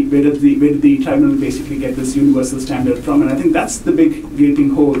where did the tribunal basically get this universal standard from? And I think that's the big gaping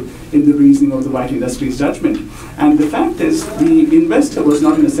hole in the reasoning of the White Industries judgment. And the fact is, the investor was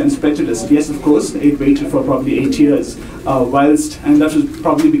not in a sense prejudiced. Yes, of course, it waited for probably 8 years, and that was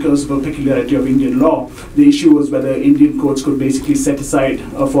probably because of a peculiarity of Indian law. The issue was whether Indian courts could basically set aside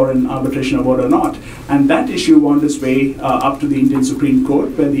a foreign arbitration award or not. And that issue wound its way up to the Indian Supreme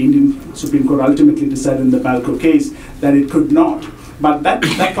Court, where the Indian Supreme Court ultimately decided in the Balco case that it could not. But that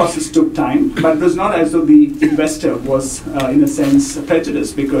process took time, but it was not as though the investor was, in a sense,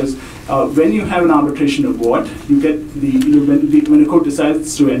 prejudiced, because when you have an arbitration award, you get when a court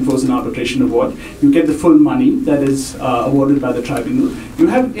decides to enforce an arbitration award, you get the full money that is awarded by the tribunal. You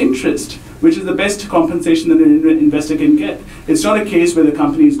have interest, which is the best compensation that an investor can get. It's not a case where the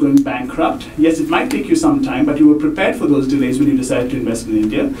company is going bankrupt. Yes, it might take you some time, but you were prepared for those delays when you decided to invest in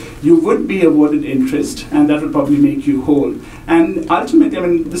India. You would be awarded interest, and that would probably make you whole. And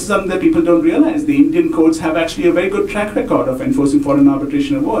ultimately, this is something that people don't realize. The Indian courts have actually a very good track record of enforcing foreign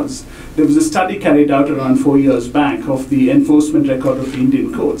arbitration awards. There was a study carried out around 4 years back of the enforcement record of the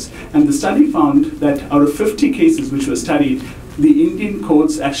Indian courts. And the study found that out of 50 cases which were studied, the Indian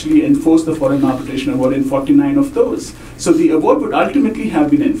courts actually enforced the foreign arbitration award in 49 of those. So the award would ultimately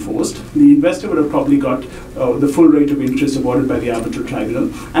have been enforced. The investor would have probably got the full rate of interest awarded by the arbitral tribunal,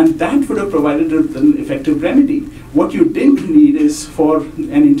 and that would have provided an effective remedy. What you didn't need is for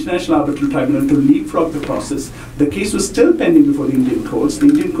an international arbitral tribunal to leapfrog the process. The case was still pending before the Indian courts. The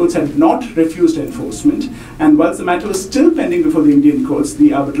Indian courts had not refused enforcement, and whilst the matter was still pending before the Indian courts,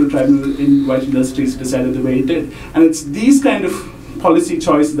 the arbitral tribunal in White Industries decided the way it did. And it's these kind of policy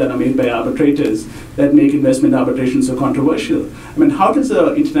choices that are made by arbitrators that make investment arbitration so controversial. How does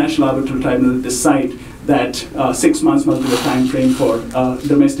an international arbitral tribunal decide that 6 months must be the time frame for a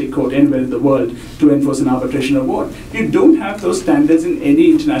domestic court anywhere in the world to enforce an arbitration award? You don't have those standards in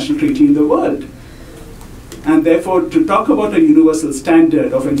any international treaty in the world. And therefore, to talk about a universal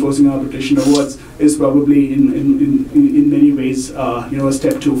standard of enforcing arbitration awards is probably, in many ways, a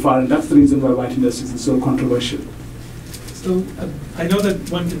step too far. And that's the reason why White Industries is so controversial. So I know that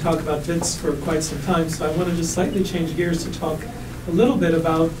one can talk about BITs for quite some time, so I want to just slightly change gears to talk a little bit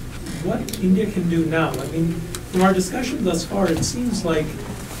about what India can do now. From our discussion thus far, it seems like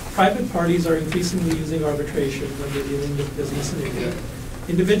private parties are increasingly using arbitration when they're dealing with business in India.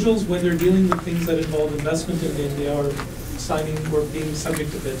 Individuals, when they're dealing with things that involve investment in India, are signing or being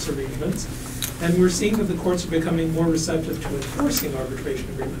subject to BITs arrangements. And we're seeing that the courts are becoming more receptive to enforcing arbitration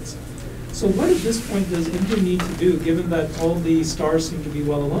agreements. So what at this point does India need to do, given that all the stars seem to be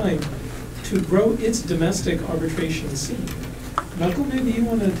well aligned, to grow its domestic arbitration scene? Michael, maybe you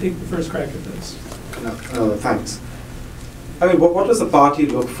want to take the first crack at this. Thanks. What does a party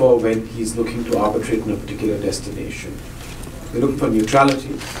look for when he's looking to arbitrate in a particular destination? You're looking for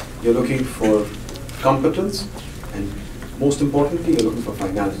neutrality, you're looking for competence, and most importantly, you're looking for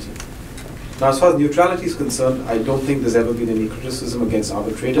finality. Now, as far as neutrality is concerned, I don't think there's ever been any criticism against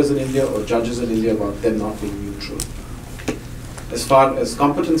arbitrators in India or judges in India about them not being neutral. As far as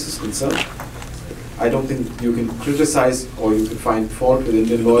competence is concerned, I don't think you can criticize or you can find fault with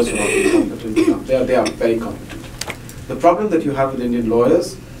Indian lawyers for not being competent enough. They are very competent. The problem that you have with Indian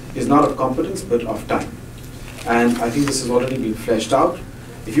lawyers is not of competence, but of time. And I think this has already been fleshed out.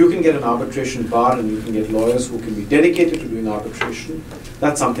 If you can get an arbitration bar and you can get lawyers who can be dedicated to doing arbitration,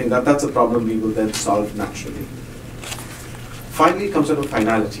 that's something that's a problem we will then solve naturally. Finally, it comes out of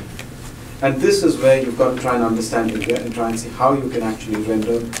finality. And this is where you've got to try and understand India and try and see how you can actually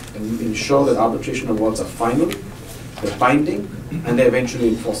render and ensure that arbitration awards are final they're binding, and they're eventually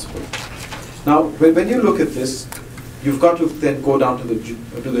enforceable. Now, when you look at this, you've got to then go down to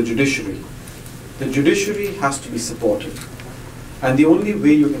the judiciary. The judiciary has to be supportive. And the only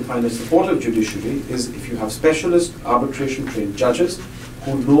way you can find a supportive judiciary is if you have specialist arbitration trained judges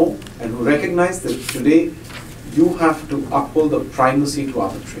who know and who recognize that today you have to uphold the primacy to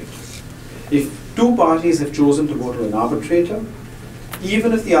arbitrate. If two parties have chosen to go to an arbitrator,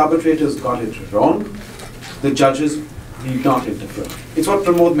 even if the arbitrators got it wrong, the judges need not interfere. It's what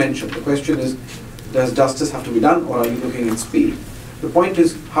Pramod mentioned. The question is, does justice have to be done, or are you looking at speed? The point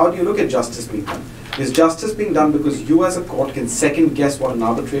is, how do you look at justice being done? Is justice being done because you as a court can second guess what an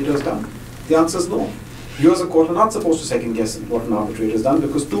arbitrator has done? The answer is no. You as a court are not supposed to second guess what an arbitrator has done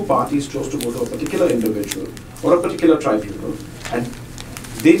because two parties chose to go to a particular individual or a particular tribunal, and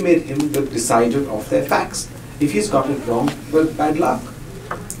they made him the decider of their facts. If he's got it wrong, well, bad luck.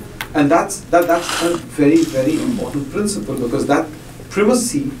 And that's a very, very important principle, because that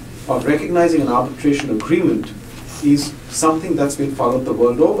primacy of recognizing an arbitration agreement is something that's been followed the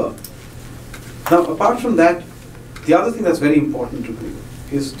world over. Now, apart from that, the other thing that's very important to do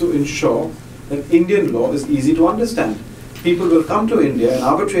is to ensure that Indian law is easy to understand. People will come to India and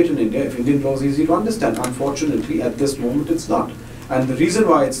arbitrate in India if Indian law is easy to understand. Unfortunately, at this moment, it's not. And the reason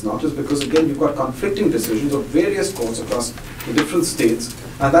why it's not is because, again, you've got conflicting decisions of various courts across the different states,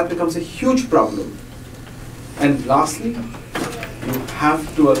 and that becomes a huge problem. And lastly, you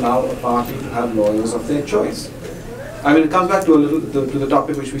have to allow a party to have lawyers of their choice. I mean, it comes back to to the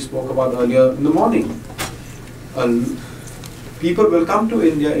topic which we spoke about earlier in the morning. People will come to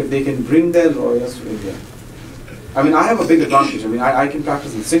India if they can bring their lawyers to India. I mean, I have a big advantage. I mean, I can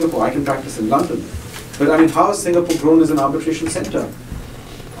practice in Singapore, I can practice in London. But I mean, how has Singapore grown as an arbitration center?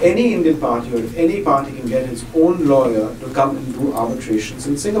 Any Indian party or any party can get its own lawyer to come and do arbitrations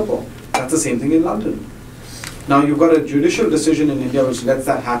in Singapore. That's the same thing in London. Now, you've got a judicial decision in India which lets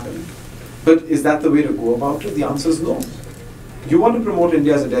that happen. But is that the way to go about it? The answer is no. You want to promote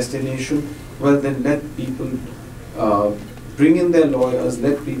India as a destination? Well, then let people bring in their lawyers,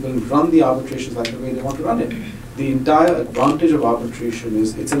 let people run the arbitrations like the way they want to run it. The entire advantage of arbitration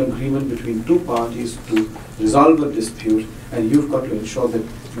is it's an agreement between two parties to resolve a dispute, and you've got to ensure that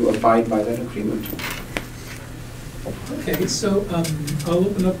you abide by that agreement. Okay, so I'll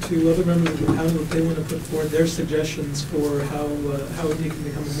open up to other members of the panel if they want to put forward their suggestions for how India can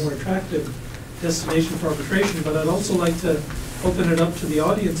become a more attractive destination for arbitration. But I'd also like to open it up to the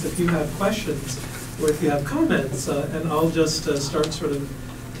audience if you have questions or if you have comments, and I'll just start sort of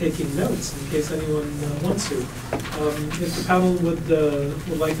taking notes in case anyone wants to. If the panel would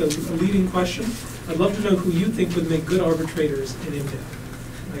like a leading question, I'd love to know who you think would make good arbitrators in India.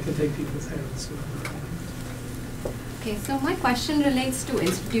 I can take people's hands. Okay, so my question relates to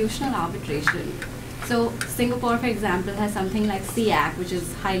institutional arbitration. So Singapore, for example, has something like SEAC, which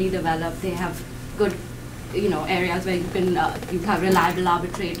is highly developed. They have good, areas where you have reliable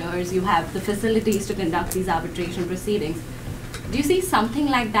arbitrators. You have the facilities to conduct these arbitration proceedings. Do you see something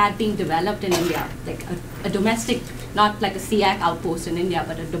like that being developed in India, like a domestic, not like a SEAC outpost in India,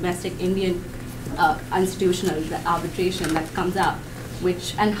 but a domestic Indian institutional arbitration that comes up?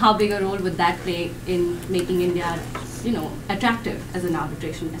 And how big a role would that play in making India, attractive as an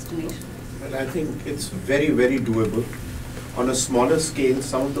arbitration destination? Well, I think it's very, very doable. On a smaller scale,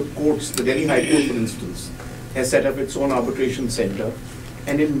 some of the courts, the Delhi High Court, for instance, has set up its own arbitration center.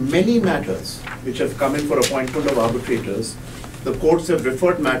 And in many matters which have come in for appointment of arbitrators, the courts have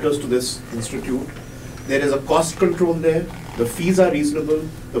referred matters to this institute. There is a cost control there, the fees are reasonable,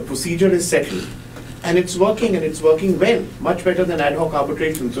 the procedure is settled. And it's working, and it's working well, much better than ad hoc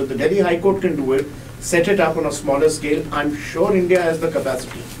arbitration. So if the Delhi High Court can do it, set it up on a smaller scale, I'm sure India has the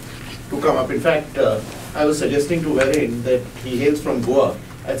capacity to come up. In fact, I was suggesting to Varin that he hails from Goa.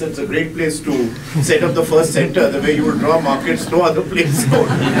 I said it's a great place to set up the first center, the way you would draw markets, no other place.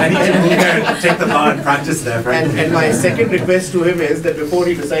 And he can move there and take the bar and practice there. And my second request to him is that before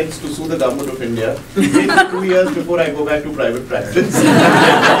he decides to sue the government of India, wait 2 years before I go back to private practice.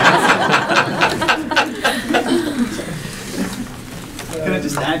 Can I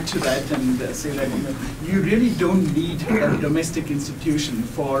just add to that and say that you really don't need a domestic institution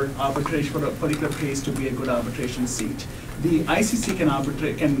for arbitration, for a particular case to be a good arbitration seat. The ICC can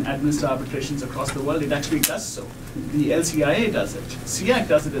administer arbitrations across the world. It actually does so. The LCIA does it. SEAC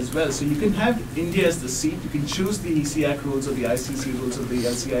does it as well. So you can have India as the seat. You can choose the SEAC rules or the ICC rules or the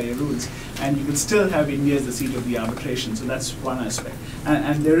LCIA rules, and you can still have India as the seat of the arbitration. So that's one aspect.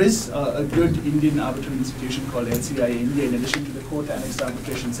 And there is a good Indian arbitral institution called LCIA India, in addition to the court annexed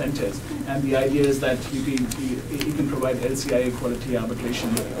arbitration centers. And the idea is that you can provide provide LCIA quality arbitration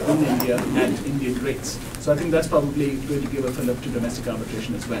in India at Indian rates. So I think that's probably going to give a fillip to domestic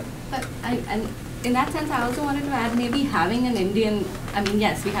arbitration as well. But and in that sense, I also wanted to add maybe having an Indian, I mean,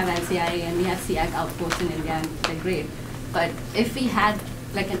 yes, we have LCIA and we have SEAC outposts in India and they're great. But if we had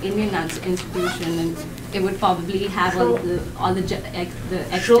like an Indian institution, and it would probably have all the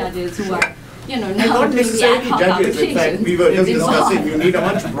ex-judges who are, you know, now not doing the ad necessarily hoc judges. In fact, arbitration we were just involved. discussing you need a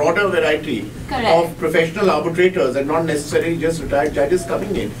much broader variety of professional arbitrators and not necessarily just retired judges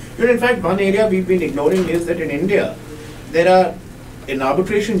coming in. You know, in fact, one area we've been ignoring is that in India, there are, in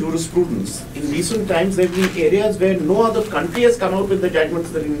arbitration jurisprudence, in recent times there have been areas where no other country has come out with the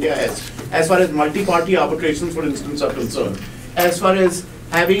judgments that India has, as far as multi-party arbitrations, for instance, are concerned, as far as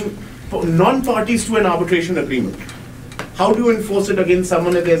having non-parties to an arbitration agreement. How do you enforce it against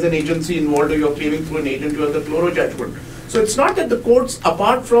someone if there's an agency involved or you're claiming through an agent you have the chloro judgment? So it's not that the courts,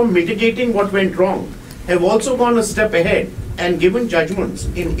 apart from mitigating what went wrong, have also gone a step ahead and given judgments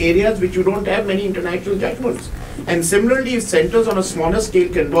in areas which you don't have many international judgments. And similarly, if centers on a smaller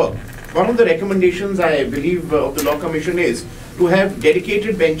scale can work, one of the recommendations, I believe, of the Law Commission is to have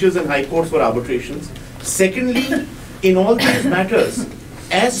dedicated benches and high courts for arbitrations. Secondly, in all these matters,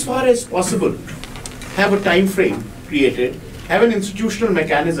 as far as possible, have a time frame created, have an institutional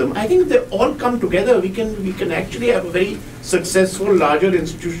mechanism. I think if they all come together, we can actually have a very successful, larger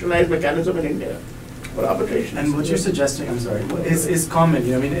institutionalized mechanism in India for arbitration. And what you're suggesting, I'm sorry, is common.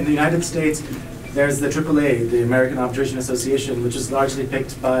 You know, I mean, in the United States, there's the AAA, the American Arbitration Association, which is largely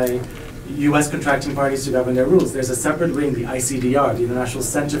picked by U.S. contracting parties to govern their rules. There's a separate wing, the ICDR, the International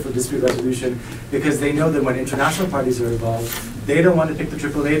Center for Dispute Resolution, because they know that when international parties are involved, they don't want to pick the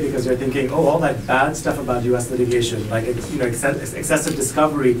AAA because they're thinking, oh, all that bad stuff about U.S. litigation, like excessive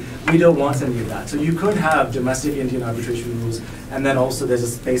discovery, we don't want any of that. So you could have domestic Indian arbitration rules, and then also there's a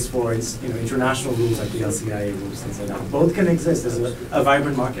space for international rules like the LCIA rules, things like that. Both can exist. There's a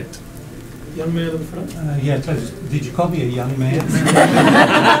vibrant market. Young man in the front. Yes, did you call me a young man?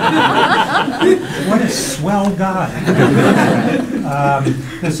 What a swell guy.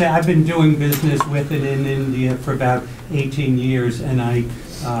 Let's say I've been doing business with it in India for about 18 years, and I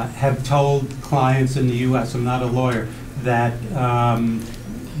have told clients in the U.S., I'm not a lawyer, that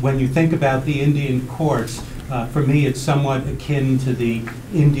when you think about the Indian courts, for me it's somewhat akin to the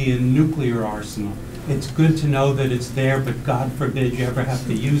Indian nuclear arsenal. It's good to know that it's there, but God forbid you ever have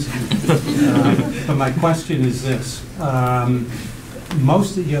to use it. But my question is this.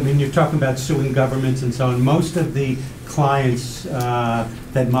 Most of I mean, you're talking about suing governments and so on. Most of the clients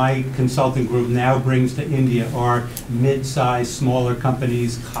that my consulting group now brings to India are mid-sized, smaller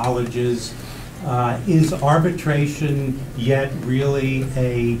companies, colleges. Is arbitration yet really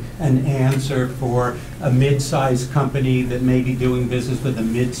an answer for a mid-sized company that may be doing business with a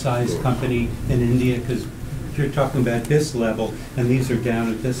mid-sized company in India? Because you're talking about this level, and these are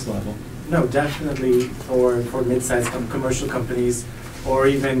down at this level. No, definitely for mid-sized commercial companies, or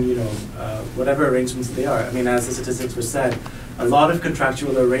even whatever arrangements they are. I mean, as the statistics were said, a lot of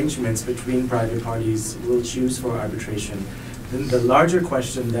contractual arrangements between private parties will choose for arbitration. The larger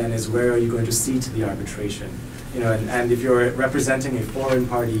question then is, where are you going to seat the arbitration? And if you're representing a foreign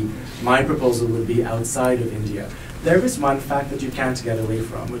party, my proposal would be outside of India. There is one fact that you can't get away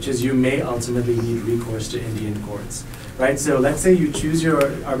from, which is you may ultimately need recourse to Indian courts, right? So let's say you choose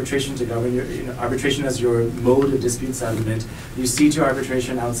your arbitration to govern your arbitration as your mode of dispute settlement. You seat your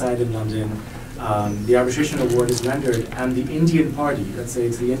arbitration outside in London. The arbitration award is rendered, and the Indian party, let's say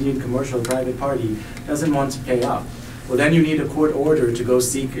it's the Indian commercial private party, doesn't want to pay up. Well, then you need a court order to go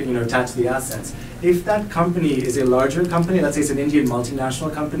seek, attach the assets. If that company is a larger company, let's say it's an Indian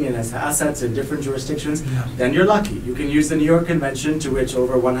multinational company and has assets in different jurisdictions, then you're lucky. You can use the New York Convention, to which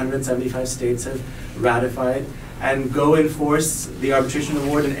over 175 states have ratified, and go enforce the arbitration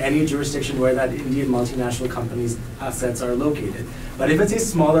award in any jurisdiction where that Indian multinational company's assets are located. But if it's a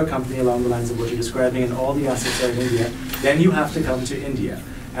smaller company along the lines of what you're describing and all the assets are in India, then you have to come to India.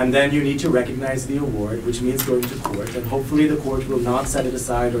 And then you need to recognize the award, which means going to court, and hopefully the court will not set it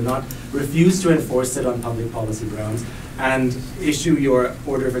aside or not refuse to enforce it on public policy grounds and issue your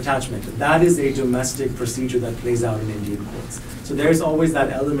order of attachment. That is a domestic procedure that plays out in Indian courts. So there's always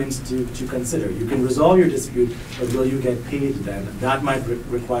that element to consider. You can resolve your dispute, but will you get paid then? That might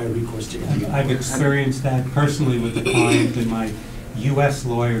require recourse to India. I've experienced that personally with a client, and my U.S.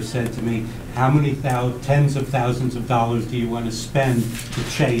 lawyer said to me, how many tens of thousands of dollars do you want to spend to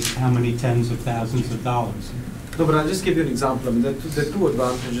chase how many tens of thousands of dollars? No, but I'll just give you an example. I mean, there are two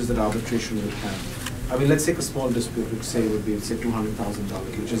advantages that arbitration would have. I mean, let's take a small dispute, which would be, say,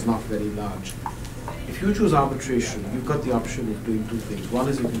 $200,000, which is not very large. If you choose arbitration, you've got the option of doing two things. One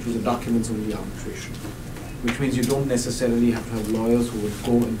is you can choose the documents of the arbitration. which means you don't necessarily have to have lawyers who would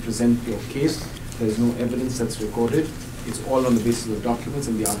go and present your case. There's no evidence that's recorded. It's all on the basis of documents,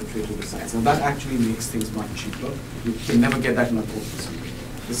 and the arbitrator decides. Now that actually makes things much cheaper. You can never get that in a court proceeding.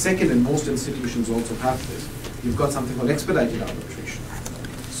 The second, and most institutions also have this, you've got something called expedited arbitration.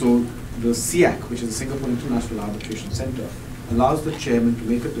 So the SIAC, which is the Singapore International Arbitration Center, allows the chairman to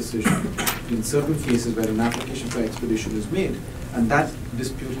make a decision in certain cases where an application for expedition is made, and that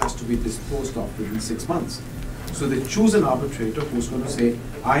dispute has to be disposed of within 6 months. So they choose an arbitrator who's going to say,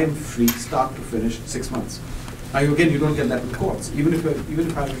 I am free, start to finish, 6 months. Now again, you don't get that in courts. Even if I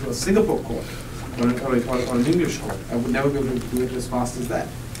went to a Singapore court or an English court, I would never be able to do it as fast as that.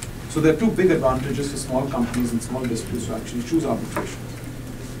 So there are two big advantages for small companies and small disputes to actually choose arbitration.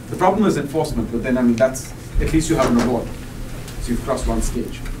 The problem is enforcement, but then, I mean, that's, at least you have an award. So you've crossed one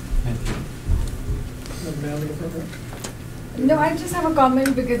stage. Thank you. No, I just have a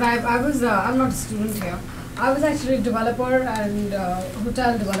comment because I'm not a student here. I was actually a developer and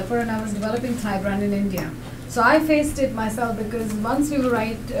hotel developer, and I was developing Thai brand in India. So I faced it myself because once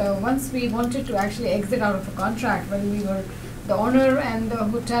we wanted to actually exit out of a contract, when the owner and the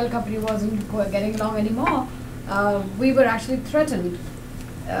hotel company wasn't getting along anymore, we were actually threatened.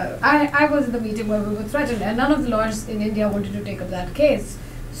 I was in the meeting where we were threatened, and none of the lawyers in India wanted to take up that case.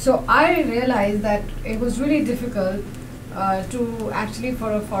 So I realized that it was really difficult to actually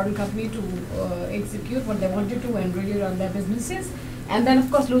for a foreign company to execute what they wanted to and really run their businesses. And then,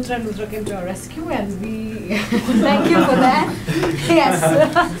 of course, Luther and Luther came to our rescue, and we thank you for that. Yes.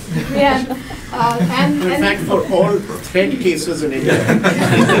 Yeah. In fact, for all threat cases in India,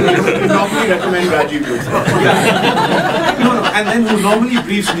 we normally recommend Rajiv Luther. No, and then who normally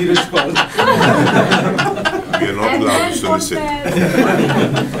briefs Neeraj Kaul. We are not allowed to solicit.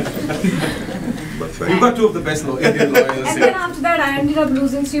 You've got two of the best Indian lawyers And here. then after that, I ended up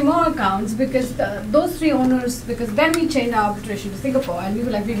losing 3 more accounts because those 3 owners, because then we changed our arbitration to Singapore, and we were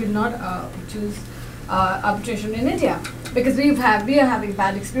like, we will not choose arbitration in India because we are having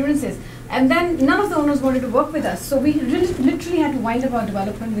bad experiences. And then none of the owners wanted to work with us, so we literally had to wind up our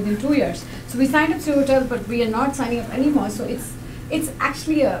development within 2 years. So we signed up to hotels, but we are not signing up anymore. So it's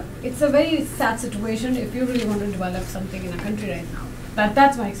actually a very sad situation if you really want to develop something in a country right now. But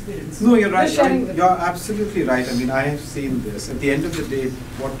that's my experience. No, you're right. Just sharing with You're absolutely right. I mean, I have seen this. At the end of the day,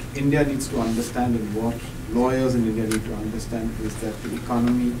 what India needs to understand and what lawyers in India need to understand is that the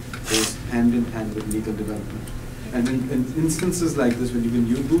economy goes hand in hand with legal development. And in instances like this, when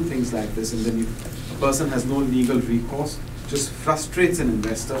you do things like this and then a person has no legal recourse, just frustrates an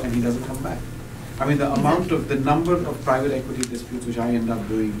investor and he doesn't come back. I mean, the number of private equity disputes which I end up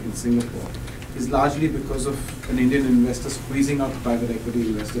doing in Singapore is largely because of an Indian investor squeezing out the private equity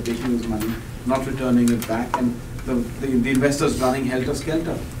investor, taking his money, not returning it back, and the investors running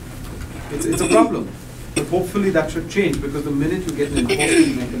helter-skelter. It's a problem. But hopefully that should change, because the minute you get an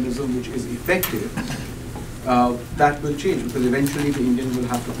enforcement mechanism which is effective, that will change, because eventually the Indian will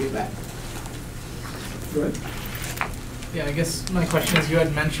have to pay back. Right. Yeah, I guess my question is, you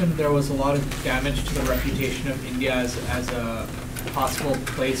had mentioned there was a lot of damage to the reputation of India as a possible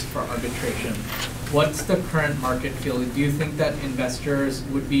place for arbitration. What's the current market feel? Do you think that investors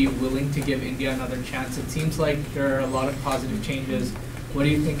would be willing to give India another chance? It seems like there are a lot of positive changes. What do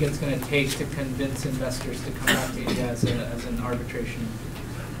you think it's going to take to convince investors to come back to India as an arbitration?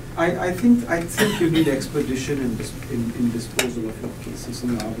 I think you need expedition in disposal of your cases,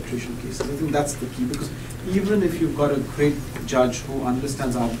 in your arbitration cases. I think that's the key, because even if you've got a great judge who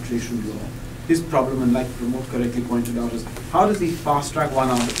understands arbitration law, his problem, and like Pramod correctly pointed out, is how does he fast track one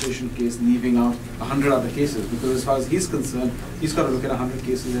arbitration case, leaving out 100 other cases? Because as far as he's concerned, he's got to look at 100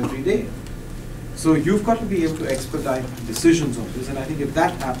 cases every day. So you've got to be able to expedite decisions on this, and I think if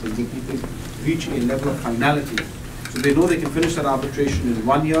that happens, if people reach a level of finality, so they know they can finish that arbitration in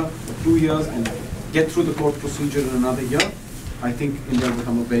 1 year or 2 years and get through the court procedure in another year, I think India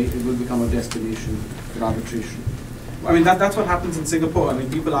will become a destination for arbitration. I mean, that's what happens in Singapore. I mean,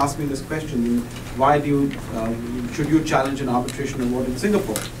 people ask me this question, why should you challenge an arbitration award in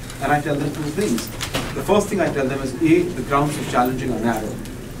Singapore? And I tell them 2 things. The first thing I tell them is, A, the grounds of challenging are narrow.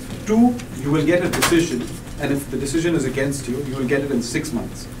 2, you will get a decision, and if the decision is against you, you will get it in 6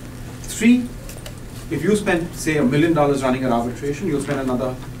 months. 3, if you spend, say, $1 million running an arbitration, you'll spend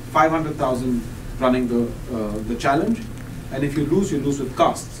another $500,000 running the challenge, and if you lose with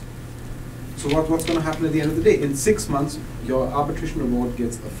costs. So what's going to happen at the end of the day? In 6 months, your arbitration award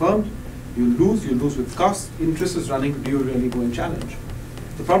gets affirmed, you lose with costs, interest is running, do you really go and challenge?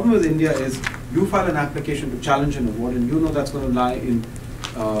 The problem with India is, you file an application to challenge an award, and you know that's going to lie in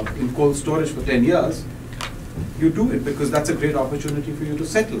cold storage for 10 years, you do it because that's a great opportunity for you to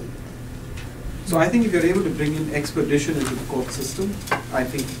settle. So I think if you're able to bring in expedition into the court system, I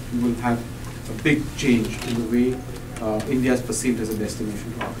think you will have a big change in the way India is perceived as a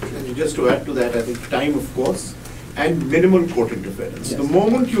destination for arbitration. And just to add to that, I think time, of course, and minimal court interference. Yes. The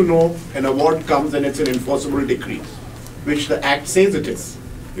moment you know an award comes and it's an enforceable decree, which the Act says it is,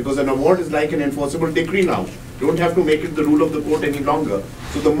 because an award is like an enforceable decree now. You don't have to make it the rule of the court any longer.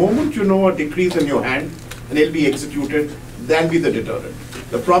 So the moment you know a decree is in your hand and it'll be executed, that'll be the deterrent.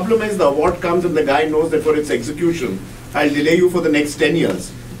 The problem is the award comes and the guy knows that for its execution, I'll delay you for the next 10 years.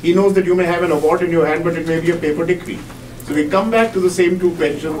 He knows that you may have an award in your hand, but it may be a paper decree. So we come back to the same two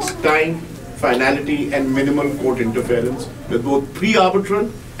questions: time, finality, and minimal court interference with both pre-arbitral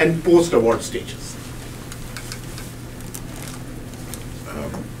and post-award stages.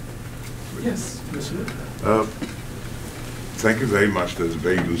 Yes, Mr. Thank you very much. That's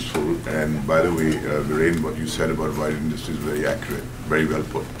very useful. And by the way, Viren, what you said about wide industry is very accurate, very well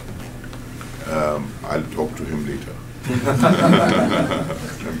put. I'll talk to him later.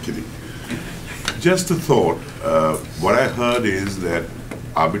 I'm kidding. Just a thought. What I heard is that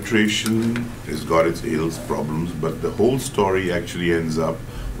arbitration has got its ills, problems, but the whole story actually ends up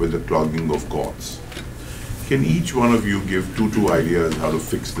with the clogging of courts. Can each one of you give two ideas how to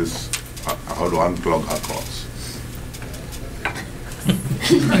fix this, how to unclog our courts?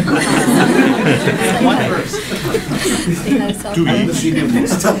 One first. Two each.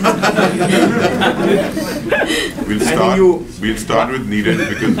 We'll start with Neeraj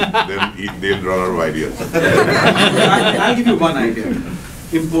because then they'll run out of ideas. I'll give you one idea.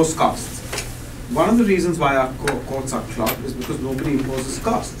 Impose costs. One of the reasons why our courts are clogged is because nobody imposes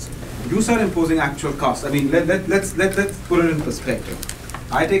costs. You start imposing actual costs. I mean, let's put it in perspective.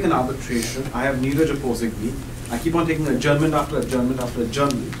 I take an arbitration. I have Neeraj opposing me. I keep on taking adjournment after adjournment after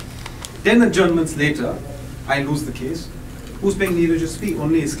adjournment. 10 adjournments later, I lose the case. Who's paying Neeraj's fee?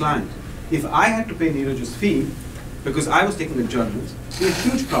 Only his client. If I had to pay Neeraj's fee because I was taking adjournments, it's a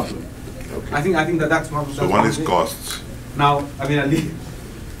huge problem. Okay. I think that's one. So one is costs. Now, I mean, I'll leave.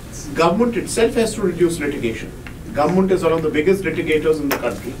 Government itself has to reduce litigation. Government is one of the biggest litigators in the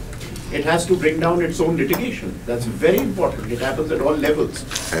country. It has to bring down its own litigation. That's very important. It happens at all levels.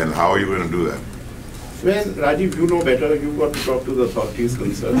 And how are you going to do that? Well, Rajiv, you know better. You've got to talk to the authorities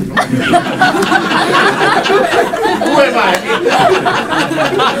concerned. Who am I?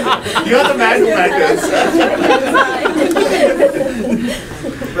 You're the man who matters.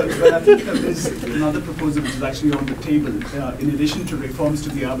 Well, I think that there's another proposal which is actually on the table. In addition to reforms to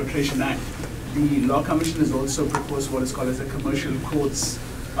the Arbitration Act, the Law Commission has also proposed what is called as a commercial courts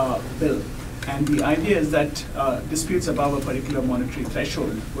bill. And the idea is that disputes above a particular monetary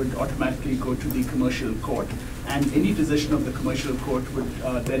threshold would automatically go to the commercial court. And any decision of the commercial court would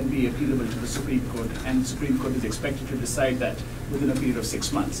then be appealable to the Supreme Court. And the Supreme Court is expected to decide that within a period of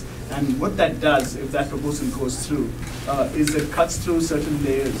 6 months. And what that does, if that proposal goes through, is it cuts through certain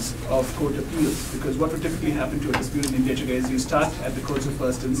layers of court appeals. Because what would typically happen to a dispute in India today is you start at the courts of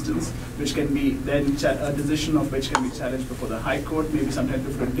first instance, which can be then a decision of which can be challenged before the High Court, maybe sometimes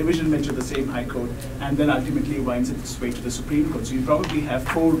before a division bench of the same High Court, and then ultimately winds its way to the Supreme Court. So you probably have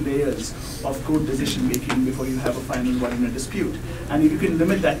 4 layers of court decision making before you have a final one in a dispute. And if you can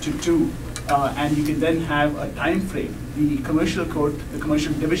limit that to 2, and you can then have a time frame. The commercial court, the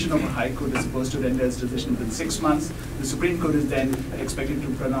commercial division of a high court is supposed to render its decision within 6 months. The Supreme Court is then expected to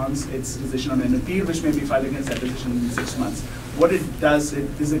pronounce its decision on an appeal, which may be filed against that decision in 6 months. What it does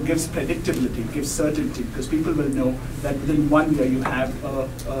is it gives predictability, it gives certainty, because people will know that within 1 year you have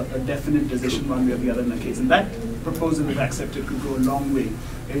a definite decision one way or the other in a case. And that proposal, if accepted, could go a long way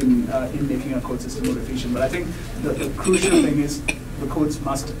in making our court system more efficient. But I think the crucial thing is the courts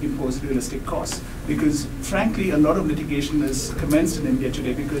must impose realistic costs, because frankly a lot of litigation is commenced in India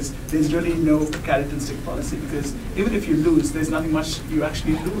today because there's really no carrot and stick policy, because even if you lose, there's nothing much you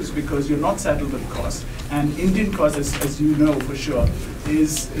actually lose because you're not saddled with costs. And Indian costs, as you know for sure,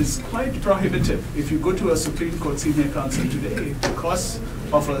 is quite prohibitive. If you go to a Supreme Court senior counsel today, the costs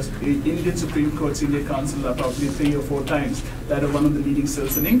of an Indian Supreme Court senior counsel are probably 3 or 4 times that of one of the leading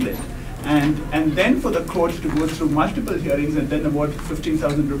cells in England. And then for the court to go through multiple hearings and then award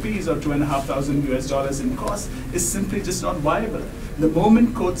 15,000 rupees or $2,500 US in costs is simply just not viable. The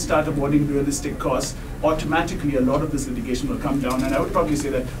moment courts start awarding realistic costs, automatically a lot of this litigation will come down. And I would probably say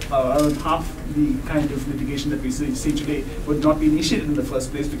that around half the kind of litigation that we see today would not be initiated in the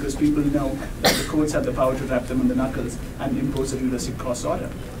first place because people know that the courts have the power to wrap them in the knuckles and impose a realistic cost order.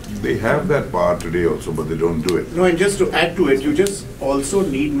 They have that power today also, but they don't do it. No, and just to add to it, you just also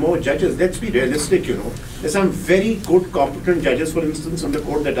need more judges. Let's be realistic, you know. There's some very good, competent judges, for instance, in the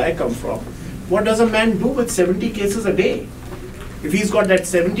court that I come from. What does a man do with 70 cases a day? If he's got that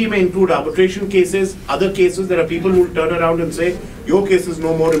 70 may include arbitration cases, other cases, there are people who will turn around and say, your case is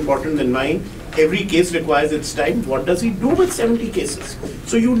no more important than mine. Every case requires its time. What does he do with 70 cases?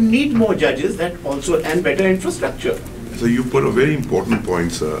 So you need more judges that also, and better infrastructure. So you put a very important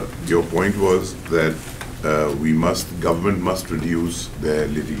point, sir. Your point was that government must reduce their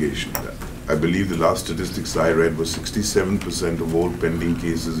litigation. I believe the last statistics I read was 67% of all pending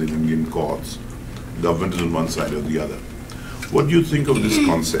cases in Indian courts. Government is on one side or the other. What do you think of this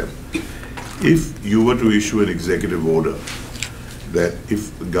concept? If you were to issue an executive order that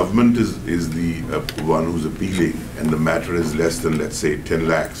if the government is the one who's appealing and the matter is less than, let's say, 10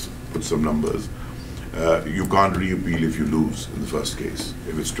 lakhs, put some numbers, you can't reappeal if you lose in the first case.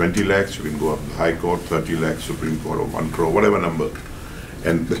 If it's 20 lakhs, you can go up to the High Court, 30 lakhs, Supreme Court, or 1 crore, whatever number.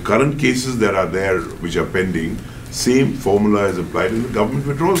 And the current cases that are there, which are pending, same formula is applied and the government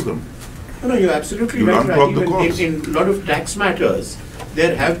withdraws them. No, you're absolutely You right. unclog the courts. In a lot of tax matters,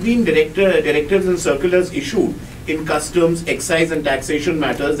 there have been directives and circulars issued in customs, excise and taxation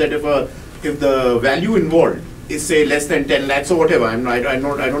matters that if the value involved is say less than 10 lakhs or whatever, I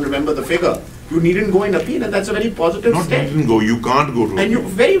don't remember the figure, you needn't go in appeal, and that's a very positive step. Not go, you can't go to And appeal. you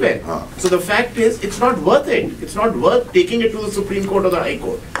very well. So the fact is, it's not worth it. It's not worth taking it to the Supreme Court or the High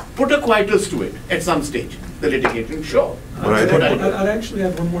Court. Put a quietus to it at some stage. The litigation, sure. I'd actually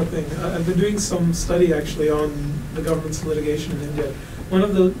add one more thing. I've been doing some study actually on the government's litigation in India. One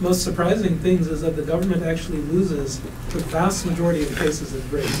of the most surprising things is that the government actually loses the vast majority of cases it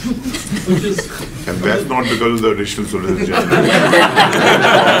brings, which is... And that's not because of the additional Solicitor General.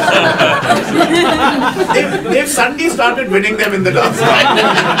 They've suddenly started winning them in the last time.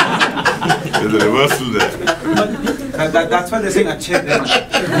 There's a reversal there. That's why they're saying Achhe Din.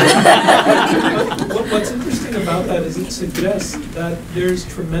 What's interesting about that is it suggests that there's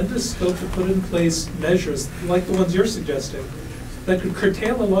tremendous scope to put in place measures, like the ones you're suggesting, that could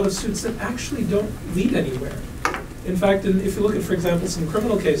curtail a lot of suits that actually don't lead anywhere. In fact, if you look at, for example, some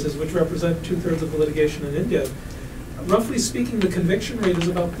criminal cases, which represent 2/3 of the litigation in India, roughly speaking, the conviction rate is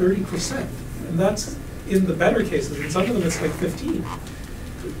about 30%. And that's in the better cases. In some of them, it's like 15.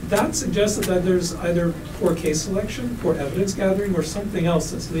 That suggests that there's either poor case selection, poor evidence gathering, or something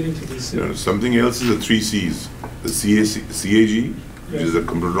else that's leading to these suits. Something else is the 3 Cs. The CAG, which is the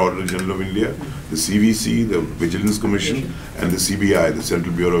Comptroller Auditor General of India, the CVC, the Vigilance Commission, and the CBI, the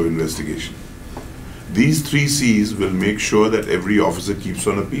Central Bureau of Investigation. These 3 Cs will make sure that every officer keeps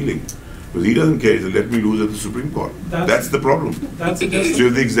on appealing. But he doesn't care, he says, let me lose at the Supreme Court. That's the problem. So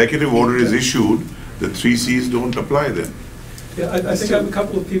if the executive order is issued, the 3 Cs don't apply then. Yeah, I think I have a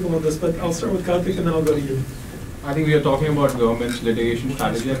couple of people on this, but I'll start with Karthik and then I'll go to you. I think we are talking about government's litigation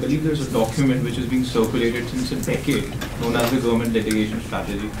strategy. I believe there's a document which is being circulated since a decade, known as the government litigation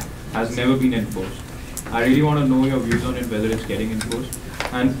strategy, has never been enforced. I really want to know your views on it, whether it's getting enforced.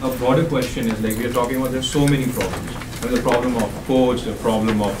 And a broader question is, like we are talking about, there's so many problems. There's the problem of codes, the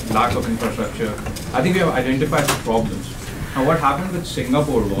problem of lack of infrastructure. I think we have identified the problems. Now what happened with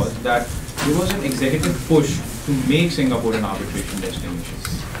Singapore was that there was an executive push to make Singapore an arbitration destination.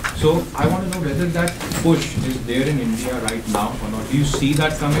 So I want to know whether that push is there in India right now or not. Do you see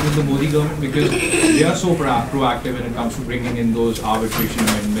that coming with the Modi government? Because they are so proactive when it comes to bringing in those arbitration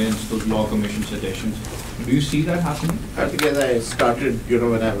amendments, those law commission suggestions. Do you see that happening? I think as I started,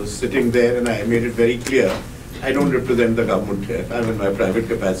 when I was sitting there and I made it very clear, I don't represent the government here. I'm in my private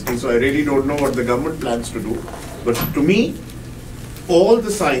capacity, so I really don't know what the government plans to do. But to me, all the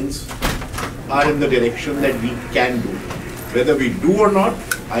signs are in the direction that we can do. Whether we do or not,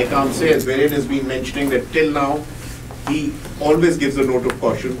 I can't say, as Varian has been mentioning that till now, he always gives a note of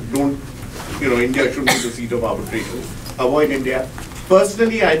caution. India shouldn't be the seat of arbitration. Avoid India.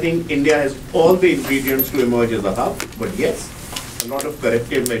 Personally, I think India has all the ingredients to emerge as a hub, but yes, a lot of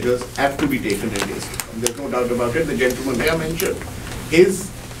corrective measures have to be taken in days to come. There's no doubt about it. The gentleman here mentioned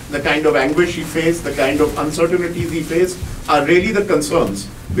the kind of anguish he faced, the kind of uncertainties he faced are really the concerns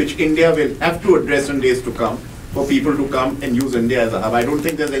which India will have to address in days to come for people to come and use India as a hub. I don't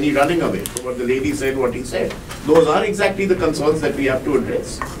think there's any running away from what the lady said, what he said. Those are exactly the concerns that we have to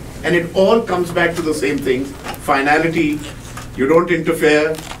address. And it all comes back to the same thing, finality. You don't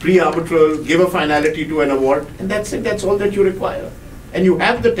interfere, pre-arbitral, give a finality to an award, and that's it, that's all that you require. And you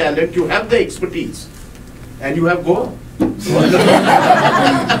have the talent, you have the expertise, and you have Goa. I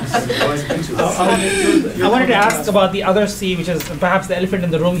wanted to ask about the other C, which is perhaps the elephant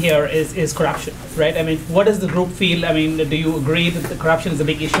in the room here, is corruption, right? I mean, what does the group feel? I mean, do you agree that the corruption is a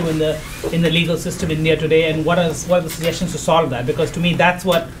big issue in the legal system in India today? And what are the suggestions to solve that? Because to me, that's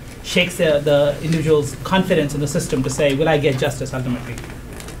what shakes the individual's confidence in the system to say, will I get justice ultimately?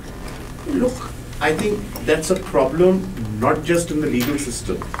 Look, I think that's a problem not just in the legal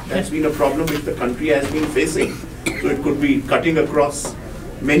system. That's been a problem which the country has been facing. So it could be cutting across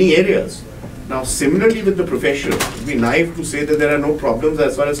many areas. Now, similarly with the profession, it would be naive to say that there are no problems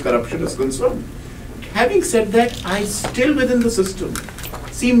as far as corruption is concerned. Having said that, I still within the system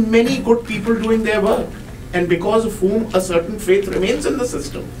see many good people doing their work, and because of whom a certain faith remains in the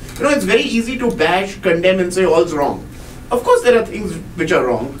system. You know, it's very easy to bash, condemn and say all's wrong. Of course there are things which are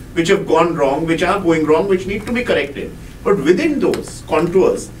wrong, which have gone wrong, which are going wrong, which need to be corrected. But within those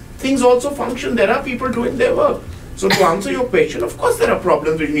contours, things also function. There are people doing their work. So to answer your question, of course there are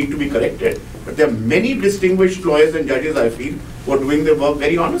problems which need to be corrected. But there are many distinguished lawyers and judges, I feel, who are doing their work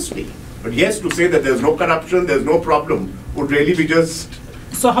very honestly. But yes, to say that there's no corruption, there's no problem, would really be just...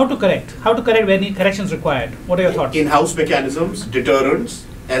 So how to correct? How to correct when corrections required? What are your thoughts? In-house mechanisms, deterrents.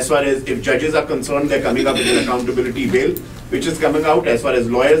 As far as if judges are concerned, they're coming up with an accountability bill, which is coming out. As far as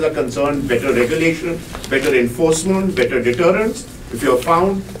lawyers are concerned, better regulation, better enforcement, better deterrents. If you're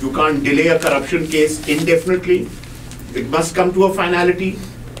found, you can't delay a corruption case indefinitely. It must come to a finality.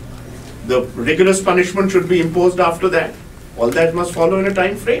 The rigorous punishment should be imposed after that. All that must follow in a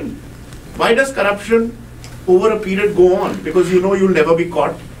time frame. Why does corruption over a period go on? Because you know you'll never be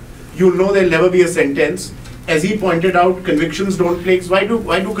caught. You'll know there'll never be a sentence. As he pointed out, convictions don't take place.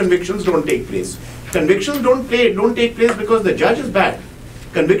 Why do convictions don't take place? Convictions don't take place because the judge is bad.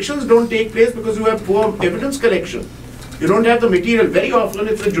 Convictions don't take place because you have poor evidence collection. You don't have the material. Very often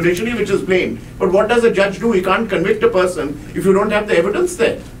it's the judiciary which is blamed. But what does a judge do? He can't convict a person if you don't have the evidence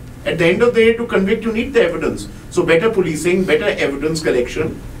there. At the end of the day, to convict, you need the evidence. So better policing, better evidence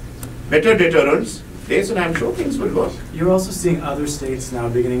collection, better deterrents. Yes, and I'm sure things will work. You're also seeing other states now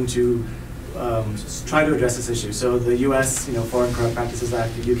beginning to try to address this issue. So the US, Foreign Corrupt Practices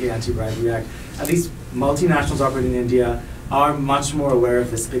Act, the UK Anti-Bribery Act, at least multinationals operating in India are much more aware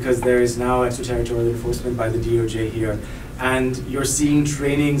of this because there is now extraterritorial enforcement by the DOJ here. And you're seeing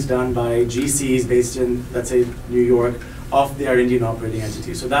trainings done by GCs based in, let's say, New York, of their Indian operating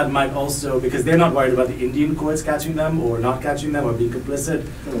entities. So that might also, because they're not worried about the Indian courts catching them or not catching them or being complicit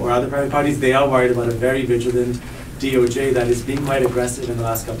or other private parties, they are worried about a very vigilant DOJ that is being quite aggressive in the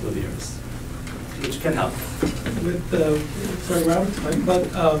last couple of years, which can help. Sorry, we're out of time,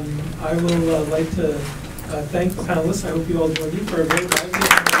 but I will like to thank the panelists. I hope you all join me for a very lively